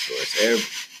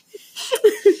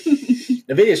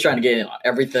 NVIDIA's trying to get in on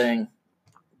everything,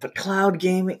 but cloud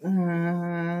gaming.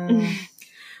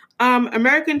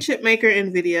 American chipmaker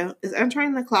NVIDIA is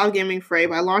entering the cloud gaming fray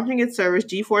by launching its service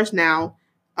GeForce Now.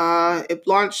 It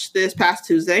launched this past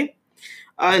Tuesday.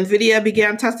 NVIDIA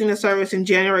began testing the service in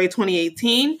January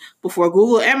 2018 before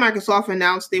Google and Microsoft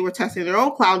announced they were testing their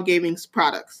own cloud gaming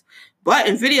products. But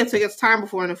NVIDIA took its time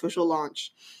before an official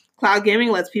launch. Cloud gaming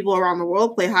lets people around the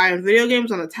world play high-end video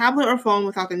games on a tablet or phone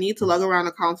without the need to lug around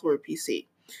a console or PC.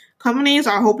 Companies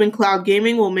are hoping cloud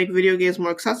gaming will make video games more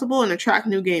accessible and attract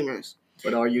new gamers.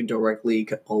 But are you directly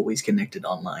always connected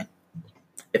online?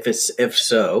 If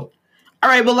so, All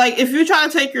right, but like if you try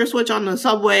to take your Switch on the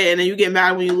subway and then you get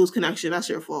mad when you lose connection, that's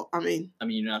your fault. I mean,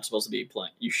 you're not supposed to be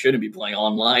playing. You shouldn't be playing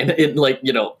online in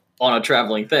on a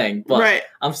traveling thing. But right.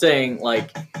 I'm saying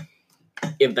like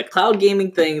if the cloud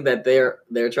gaming thing that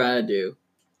they're trying to do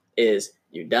is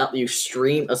you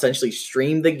essentially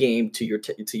stream the game to your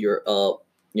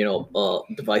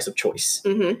device of choice.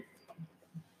 Mm-hmm.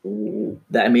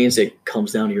 That means it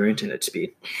comes down to your internet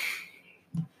speed.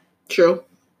 True.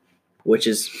 Which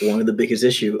is one of the biggest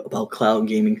issue about cloud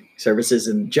gaming services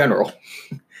in general.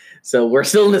 So we're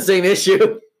still in the same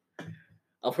issue.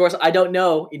 Of course, I don't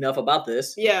know enough about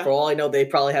this. Yeah. For all I know, they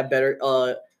probably have better,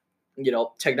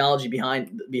 technology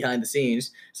behind the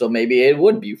scenes. So maybe it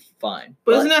would be fine.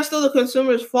 But isn't that still the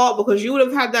consumer's fault? Because you would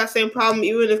have had that same problem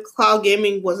even if cloud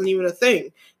gaming wasn't even a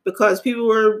thing. Because people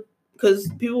were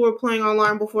playing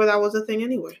online before that was a thing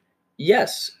anyway.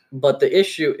 Yes, but the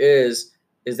issue is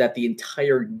that the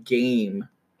entire game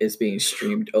is being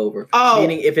streamed over. Oh.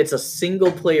 Meaning if it's a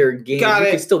single player game, you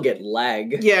can still get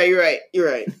lag. Yeah, you're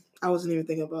right. I wasn't even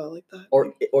thinking about it like that.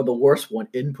 Or the worst one,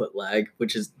 input lag,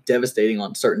 which is devastating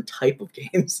on certain type of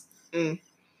games.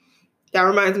 That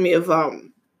reminds me of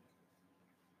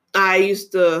I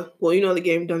used to the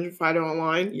game Dungeon Fighter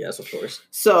Online? Yes, of course.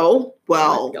 So,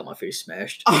 I got my face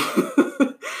smashed.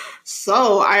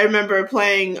 So I remember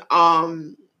playing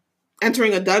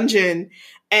entering a dungeon,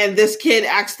 and this kid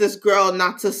asked this girl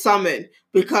not to summon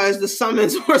because the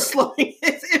summons were slowing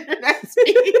his internet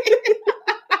speed.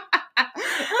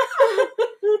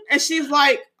 And she's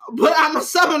like, but I'm a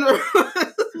summoner.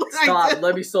 Stop,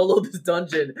 let me solo this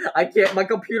dungeon. My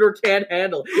computer can't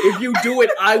handle. If you do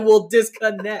it, I will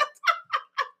disconnect.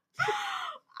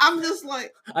 I'm just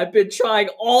like... I've been trying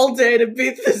all day to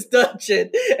beat this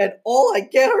dungeon, and all I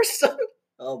get are some...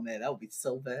 Oh, man, that would be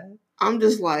so bad. I'm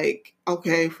just like,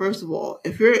 okay, first of all,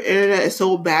 if your internet is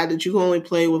so bad that you can only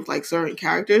play with, like, certain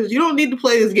characters, you don't need to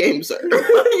play this game, sir.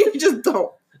 You just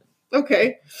don't.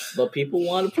 Okay. But people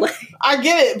want to play. I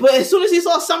get it, but as soon as he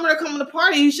saw Summoner come to the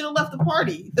party, he should have left the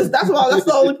party. That's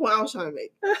the only point I was trying to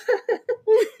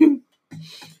make.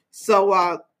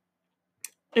 So,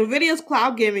 NVIDIA's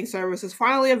cloud gaming service is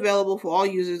finally available for all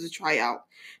users to try out.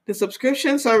 The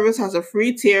subscription service has a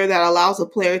free tier that allows a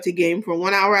player to game for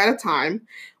 1 hour at a time,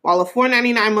 while a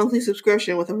 $4.99 monthly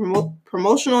subscription with a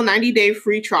promotional 90-day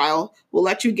free trial will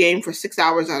let you game for 6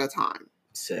 hours at a time.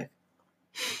 Sick.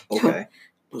 Okay.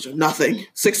 Those are nothing.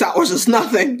 6 hours is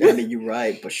nothing. I mean, you're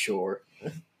right, but sure.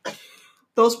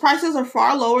 Those prices are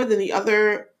far lower than the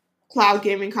other cloud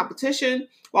gaming competition,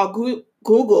 while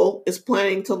Google is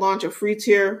planning to launch a free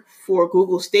tier for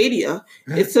Google Stadia.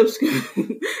 Its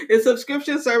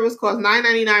subscription service costs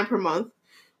 $9.99 per month,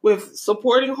 with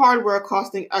supporting hardware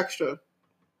costing extra.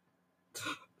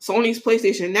 Sony's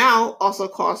PlayStation Now also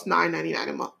costs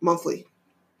 $9.99 monthly.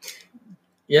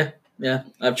 Yeah.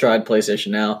 I've tried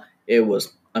PlayStation Now.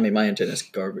 My internet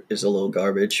is a little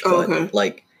garbage, but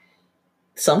like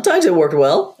sometimes it worked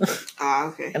well.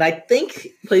 Okay. And I think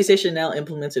PlayStation Now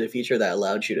implemented a feature that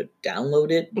allowed you to download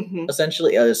it,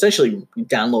 essentially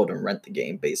download and rent the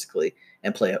game, basically,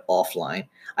 and play it offline.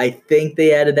 I think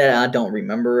they added that. I don't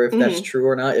remember if that's true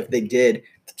or not. If they did,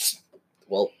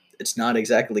 well, it's not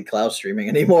exactly cloud streaming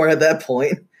anymore at that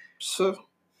point. So,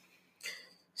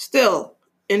 still,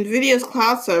 NVIDIA's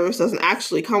cloud service doesn't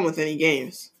actually come with any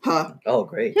games. Huh. Oh,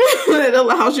 great. It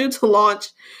allows you to launch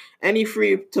any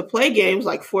free-to-play games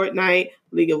like Fortnite,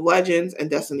 League of Legends,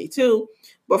 and Destiny 2.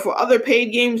 But for other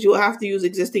paid games, you'll have to use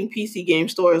existing PC game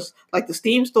stores like the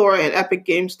Steam Store and Epic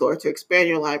Game Store to expand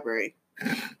your library.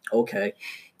 Okay.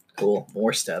 Cool.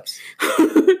 More steps.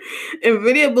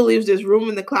 NVIDIA believes there's room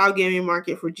in the cloud gaming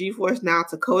market for GeForce Now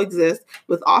to coexist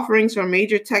with offerings from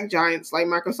major tech giants like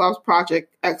Microsoft's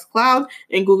Project X Cloud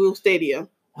and Google Stadia.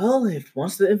 Well,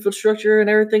 once the infrastructure and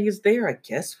everything is there, I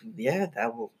guess,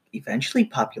 that will eventually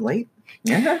populate.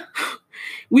 Yeah.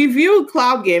 We view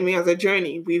cloud gaming as a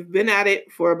journey. We've been at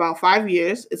it for about 5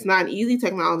 years. It's not an easy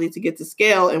technology to get to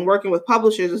scale, and working with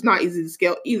publishers is not easy to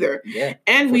scale either. Yeah,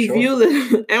 and we view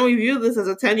this as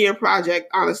a 10-year project,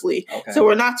 honestly. Okay. So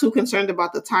we're not too concerned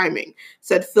about the timing,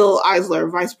 said Phil Eisler,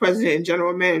 Vice President and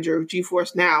General Manager of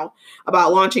GeForce Now,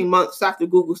 about launching months after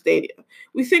Google Stadia.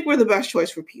 We think we're the best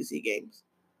choice for PC games.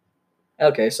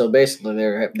 Okay, so basically,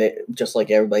 they just like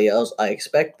everybody else. I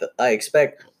expect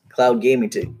cloud gaming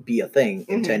to be a thing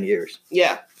in 10 years.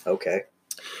 Yeah. Okay.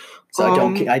 So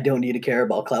I don't need to care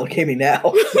about cloud gaming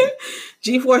now.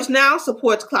 GeForce Now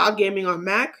supports cloud gaming on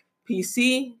Mac,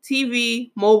 PC,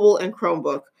 TV, mobile, and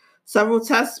Chromebook. Several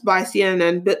tests by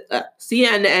CNN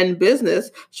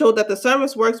Business showed that the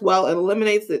service works well and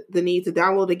eliminates the need to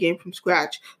download a game from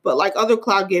scratch. But like other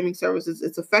cloud gaming services,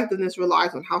 its effectiveness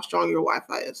relies on how strong your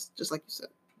Wi-Fi is, just like you said.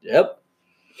 Yep.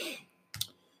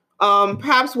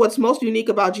 Perhaps what's most unique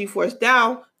about GeForce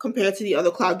Now compared to the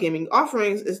other cloud gaming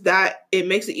offerings is that it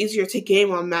makes it easier to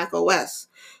game on Mac OS,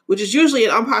 which is usually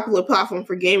an unpopular platform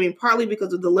for gaming, partly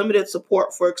because of the limited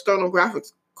support for external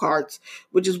graphics cards,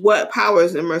 which is what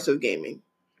powers immersive gaming.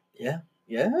 Yeah.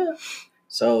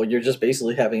 So you're just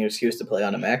basically having an excuse to play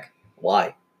on a Mac?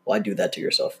 Why? Why do that to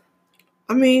yourself?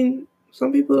 I mean,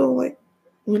 some people don't like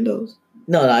Windows.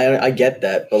 No, I get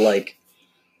that, but like,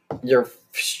 you're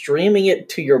streaming it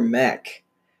to your Mac,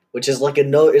 which is like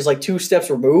is like 2 steps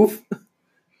removed.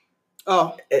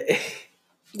 Oh,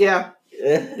 yeah,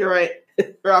 you're right.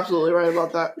 You're absolutely right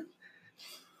about that.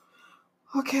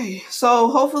 Okay, so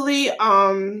hopefully,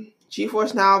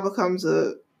 GeForce Now becomes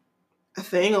a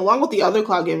thing along with the other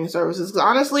cloud gaming services. Because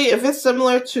honestly, if it's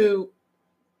similar to,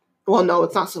 well, no,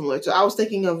 it's not similar to. I was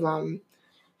thinking of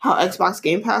how Xbox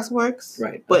Game Pass works,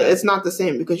 right? But it's not the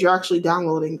same because you're actually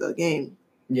downloading the game.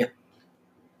 Yeah.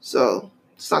 So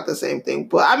it's not the same thing.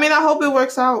 But I mean, I hope it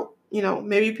works out. You know,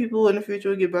 maybe people in the future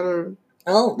will get better.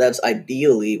 Well, that's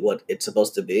ideally what it's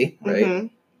supposed to be, right? Mm-hmm.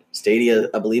 Stadia,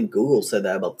 I believe Google said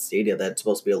that about Stadia, that it's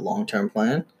supposed to be a long-term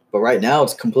plan. But right now,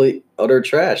 it's complete, utter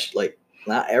trash. Like,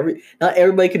 not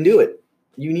everybody can do it.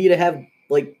 You need to have,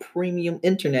 like, premium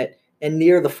internet and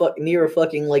near a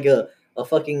fucking, like, a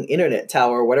fucking internet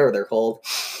tower or whatever they're called,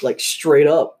 like, straight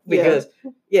up. Because,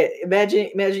 imagine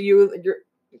you're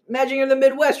in the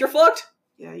Midwest. You're fucked.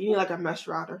 Yeah, you need, like, a mesh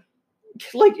router.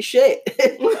 Like, shit.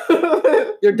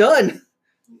 You're done.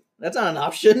 That's not an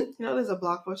option. You know, there's a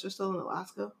Blockbuster still in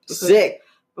Alaska. Sick.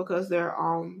 Because they're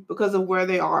because of where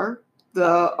they are,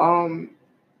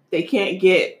 they can't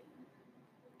get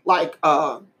like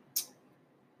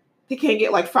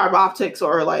fiber optics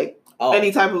or like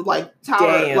any type of like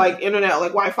tower, like internet,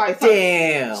 like Wi-Fi.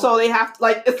 Damn. So they have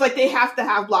they have to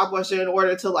have Blockbuster in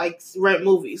order to like rent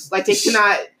movies. Like they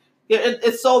cannot.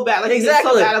 It's so bad. Like exactly.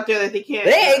 It's so bad up there that they can't.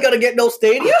 They ain't gonna get no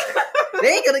Stadia. They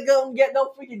ain't gonna go and get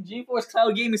no freaking GeForce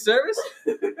Cloud Gaming Service.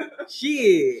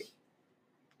 Shit.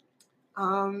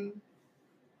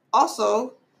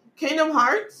 Also, Kingdom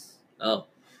Hearts. Oh.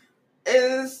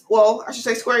 I should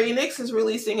say Square Enix is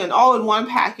releasing an all-in-one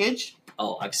package.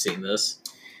 Oh, I've seen this.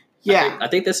 Yeah. I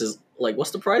think this is like,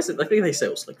 what's the price? I think they said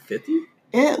it was like $50.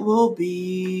 It will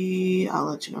be, I'll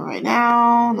let you know right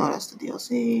now. No, that's the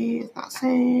DLC. It's not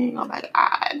saying. Oh my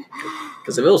god.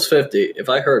 Because if it was $50, if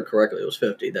I heard correctly, it was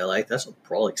 $50. They're like, that's a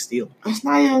probably steal. It's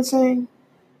not even saying.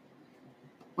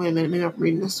 Wait a minute, maybe I'm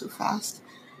reading this too fast.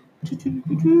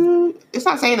 It's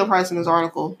not saying the price in this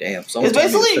article. Damn. It's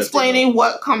basically explaining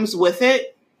what comes with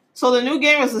it. So the new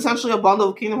game is essentially a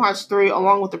bundle of Kingdom Hearts 3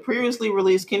 along with the previously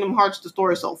released Kingdom Hearts The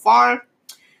Story So Far.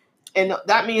 And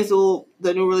that means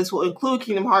the new release will include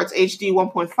Kingdom Hearts HD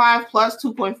 1.5 plus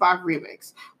 2.5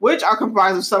 remakes, which are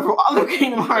comprised of several other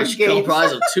Kingdom Hearts games.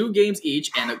 Comprised of 2 games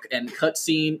each and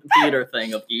cutscene theater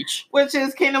thing of each. Which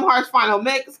is Kingdom Hearts Final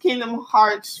Mix, Kingdom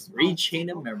Hearts... Rechain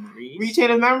of Memories.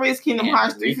 Rechain of Memories, Kingdom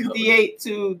Hearts 358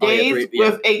 2 Days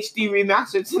with HD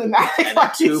Remastered Cinematics,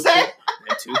 like you said.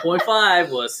 And 2.5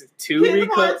 was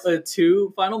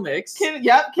 2 Final Mix. Kingdom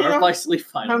Hearts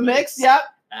Final Mix. Yep.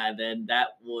 And then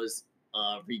that was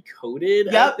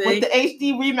recoded. Yep, with the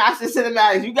HD remastered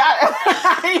cinematics. You got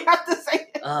it. You have to say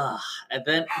it. And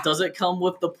then does it come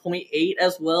with the 0.8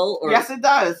 as well? Or? Yes, it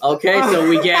does. Okay, so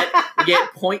we get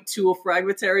 0.2 a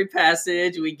Fragmentary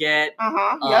Passage. We get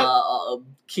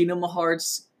Kingdom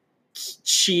Hearts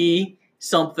Chi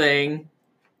something.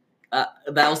 That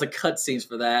was the cutscenes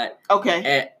for that.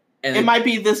 Okay. And it might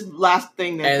be this last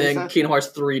thing. And then Kingdom Hearts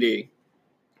 3D.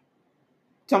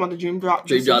 Talking about the Dream Drop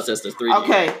Sisters 3D.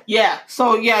 Okay, yeah.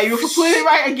 So, yeah, you're completely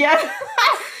right again.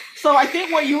 So, I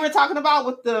think what you were talking about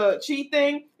with the Chi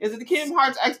thing, is it the Kingdom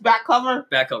Hearts X back cover?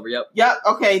 Back cover, yep. Yep,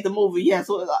 okay, the movie, yeah.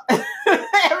 So,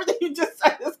 everything you just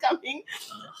said is coming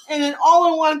in an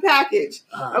all-in-one package.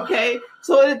 Okay,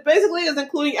 so it basically is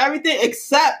including everything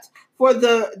except for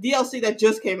the DLC that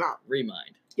just came out.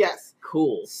 Remind. Yes.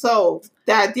 Cool. So,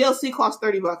 that DLC costs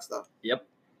 $30, though. Yep.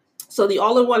 So the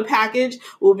all-in-one package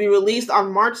will be released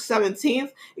on March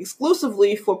 17th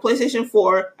exclusively for PlayStation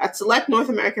 4 at select North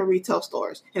American retail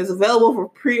stores. And it's available for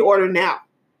pre-order now.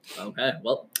 Okay,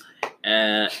 well,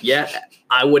 yeah,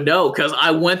 I would know because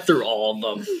I went through all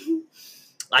of them.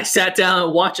 I sat down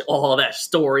and watched all that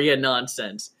story and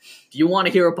nonsense. Do you want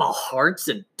to hear about Hearts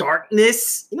and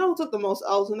Darkness? You know who took the most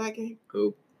L's in that game?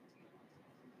 Who?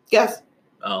 Guess.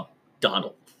 Oh,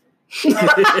 Donald.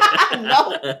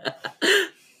 No.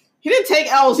 He didn't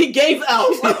take L's. He gave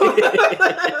L's.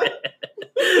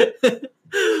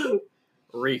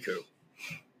 Riku.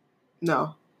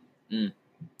 No.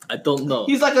 I don't know.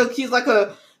 He's like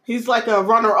a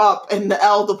runner-up in the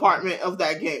L department of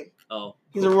that game. Oh.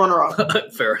 He's a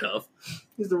runner-up. Fair enough.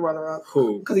 He's the runner-up.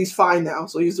 Who? Because he's fine now,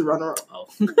 so he's the runner-up. Oh.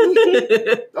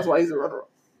 That's why he's the runner-up.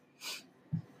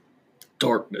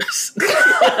 Darkness.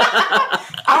 I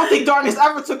don't think Darkness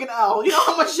ever took an L. You know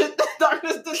how much shit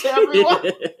Darkness did to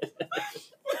everyone?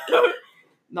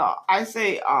 No, I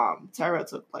say Terra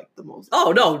took like the most.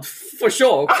 Oh no, for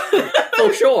sure.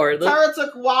 For sure. Terra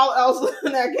took wild L's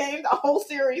in that game, the whole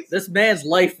series. This man's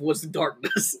life was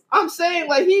Darkness. I'm saying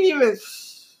like I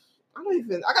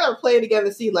gotta play it again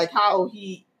to see like how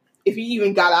if he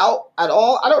even got out at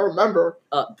all. I don't remember.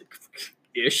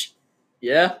 Ish.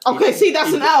 Yeah. Okay, see,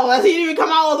 that's an L. He didn't even come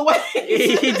out all the way.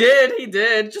 He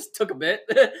did. Just took a bit.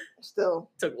 Still.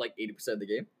 Took like 80% of the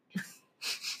game.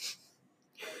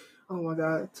 Oh my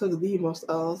god, it took the most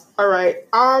L's. Alright.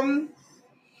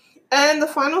 And the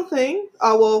final thing,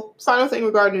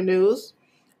 regarding the news.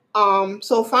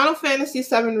 So Final Fantasy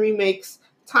VII Remake's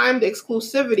timed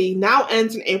exclusivity now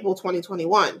ends in April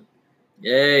 2021.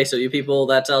 Yay, so you people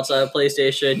that's outside of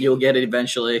PlayStation, you'll get it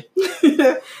eventually.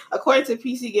 According to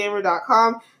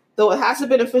PCGamer.com, though it hasn't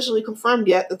been officially confirmed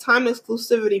yet, the time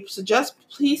exclusivity suggests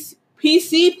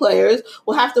PC players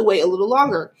will have to wait a little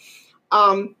longer.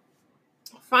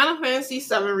 Final Fantasy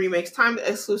VII Remake's timed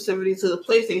exclusivity to the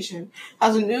PlayStation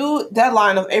has a new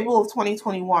deadline of April of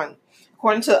 2021,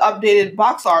 according to updated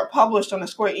box art published on the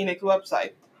Square Enix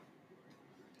website.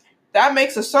 That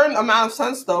makes a certain amount of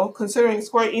sense, though, considering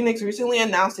Square Enix recently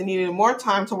announced it needed more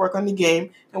time to work on the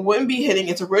game and wouldn't be hitting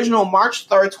its original March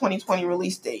 3rd, 2020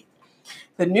 release date.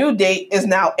 The new date is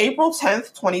now April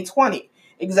 10th, 2020,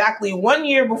 exactly 1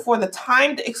 year before the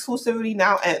timed exclusivity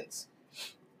now ends.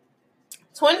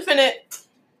 Twinfinite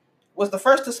was the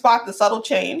first to spot the subtle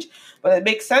change, but it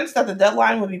makes sense that the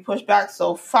deadline would be pushed back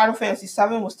so Final Fantasy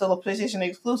VII was still a PlayStation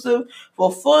exclusive for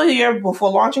a full year before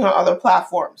launching on other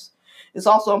platforms. It's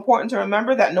also important to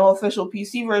remember that no official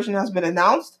PC version has been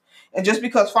announced, and just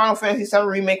because Final Fantasy VII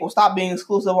Remake will stop being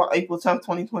exclusive on April 10th,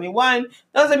 2021,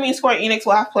 doesn't mean Square Enix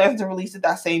will have plans to release it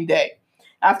that same day.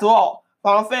 After all,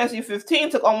 Final Fantasy 15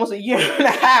 took almost a year and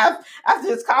a half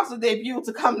after its console debut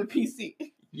to come to PC.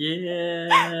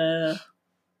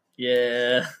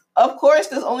 Yeah. Of course,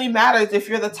 this only matters if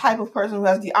you're the type of person who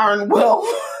has the iron will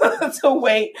to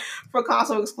wait for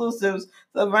console exclusives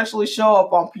to eventually show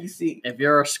up on PC. If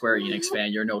you're a Square Enix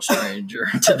fan, you're no stranger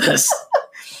to this.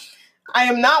 I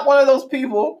am not one of those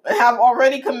people and have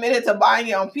already committed to buying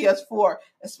it on PS4,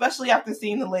 especially after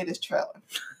seeing the latest trailer.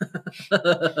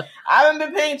 I haven't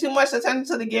been paying too much attention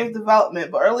to the game's development,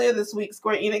 but earlier this week,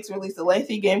 Square Enix released a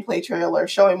lengthy gameplay trailer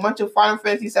showing much of Final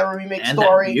Fantasy VII Remake and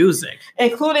story, music,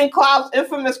 including Cloud's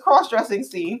infamous cross-dressing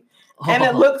scene, and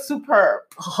it looks superb.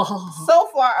 So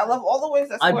far, I love all the ways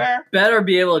that Square... I better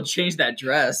be able to change that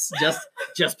dress,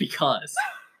 just because.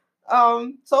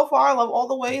 So far, I love all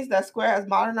the ways that Square has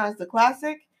modernized the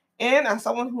classic, and as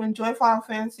someone who enjoyed Final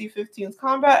Fantasy 15's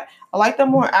combat, I like the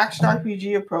more action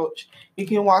RPG approach. You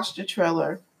can watch the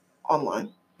trailer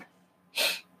online.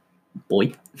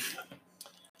 Boy.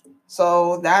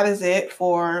 So that is it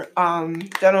for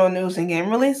general news and game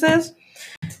releases.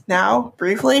 Now,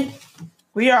 briefly,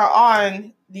 we are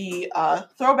on the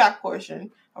throwback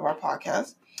portion of our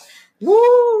podcast.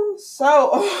 Woo!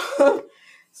 So,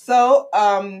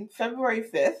 February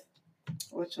 5th,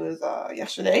 which was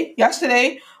yesterday.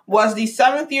 Yesterday was the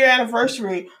 7th year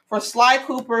anniversary for Sly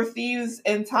Cooper Thieves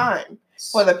in Time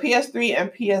for the PS3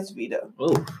 and PS Vita.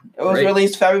 Oh, it was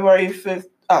released February 5th,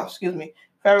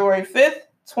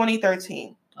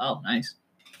 2013. Oh, nice.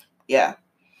 Yeah.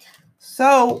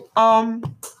 So,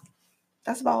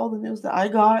 that's about all the news that I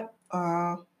got. There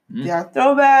are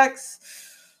throwbacks.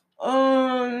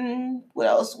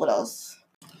 What else?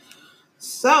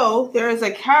 So, there is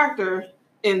a character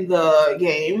in the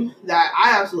game that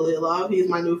I absolutely love. He's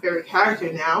my new favorite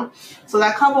character now. So,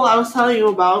 that couple I was telling you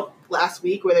about last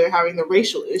week where they were having the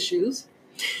racial issues,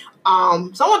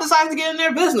 someone decided to get in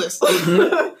their business.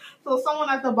 So, someone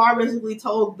at the bar basically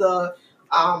told the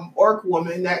orc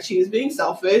woman that she was being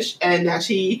selfish and that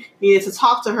she needed to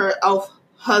talk to her elf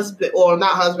husband, or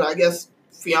not husband, I guess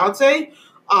fiance.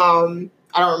 I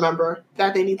don't remember,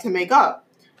 that they need to make up.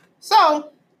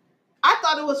 So, I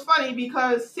thought it was funny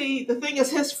because, see, the thing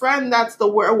is, his friend that's the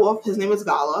werewolf, his name is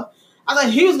Gala. I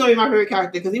thought he was going to be my favorite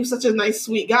character because he was such a nice,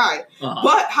 sweet guy.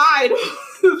 But Hyde,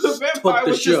 the vampire,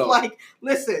 was just like,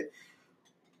 listen,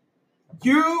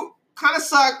 you kind of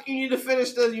suck. You need to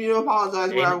finish this. You need to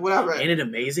apologize, whatever. Ain't it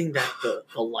amazing that the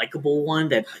likable one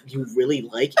that you really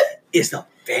like is the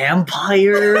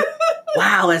vampire?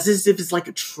 Wow, as if it's like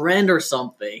a trend or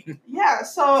something. Yeah,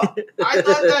 so I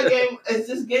thought that game, as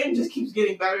this game just keeps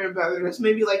getting better and better. There's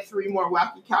maybe like 3 more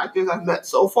wacky characters I've met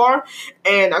so far,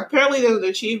 and apparently there's an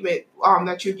achievement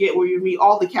that you get where you meet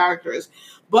all the characters,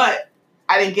 but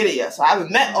I didn't get it yet, so I haven't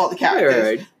met all the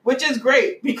characters, which is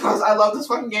great because I love this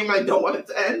fucking game and I don't want it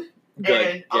to end.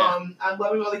 Good. And I'm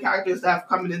loving all the characters that have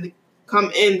come in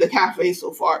the cafe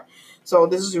so far. So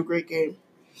this is a great game.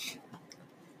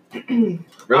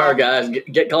 Remember, guys,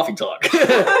 get Coffee Talk.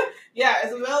 Yeah,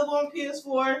 it's available on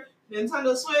PS4,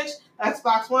 Nintendo Switch,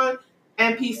 Xbox One,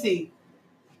 and PC.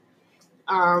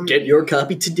 Get your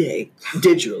copy today,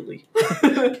 digitally.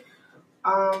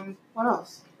 What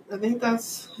else? I think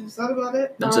is that about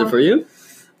it? That's it for you?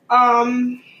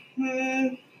 I'm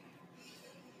going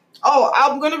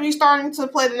to be starting to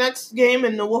play the next game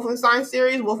in the Wolfenstein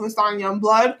series, Wolfenstein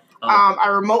Youngblood. I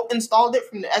remote installed it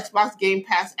from the Xbox Game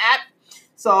Pass app.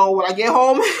 So when I get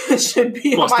home, it should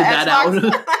be on my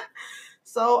Xbox.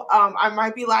 So I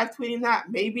might be live tweeting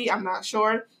that. Maybe. I'm not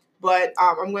sure. But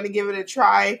I'm going to give it a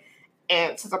try.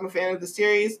 And since I'm a fan of the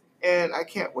series, and I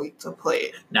can't wait to play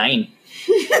it. 9.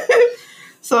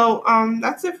 So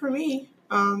that's it for me.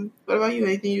 What about you?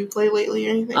 Anything you played lately or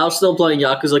anything? I was still playing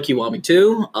Yakuza Kiwami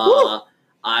 2.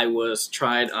 I'm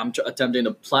attempting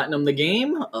to platinum the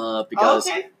game because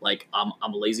I'm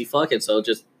a lazy fuck, and so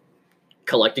just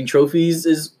collecting trophies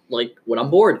is like when I'm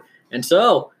bored. And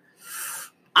so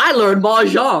I learned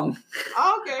Mahjong.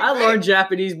 Okay. I learned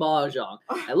Japanese Mahjong.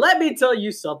 And let me tell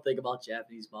you something about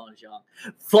Japanese Mahjong.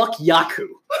 Fuck Yaku.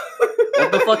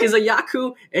 What the fuck is a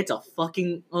Yaku? It's a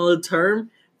fucking term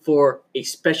for a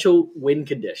special win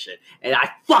condition. And I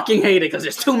fucking hate it because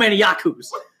there's too many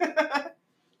Yakus.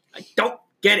 I don't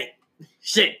get it.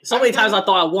 Shit. So many times I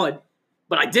thought I won,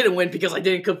 but I didn't win because I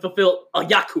didn't fulfill a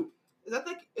Yaku.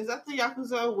 Is that the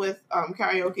Yakuza with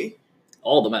karaoke?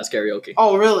 All of them has karaoke.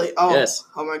 Oh, really? Oh, yes.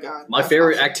 Oh, my God. My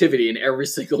favorite activity in every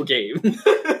single game.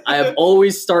 I have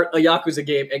always start a Yakuza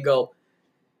game and go,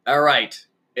 all right,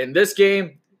 in this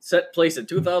game, set place in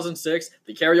 2006,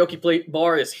 the karaoke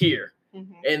bar is here.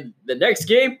 Mm-hmm. And the next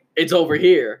game, it's over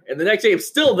here. And the next game,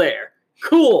 still there.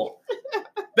 Cool.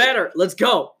 Better. Let's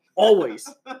go. Always.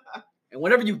 And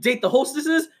whenever you date the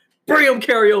hostesses, bring them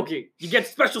karaoke. You get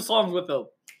special songs with them.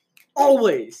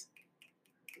 Always.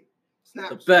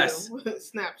 The best.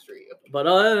 Snaps for you. But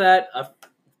other than that, I've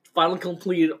finally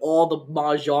completed all the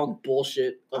Mahjong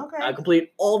bullshit. Okay. I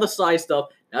completed all the side stuff.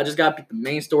 Now I just gotta pick the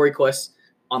main story quests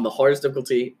on the hardest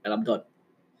difficulty, and I'm done.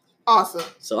 Awesome.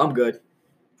 So I'm good.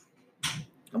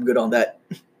 I'm good on that.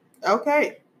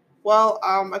 Okay. Well,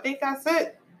 I think that's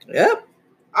it. Yep.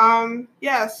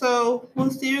 Yeah, so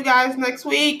we'll see you guys next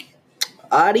week.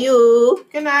 Adios.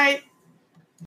 Good night.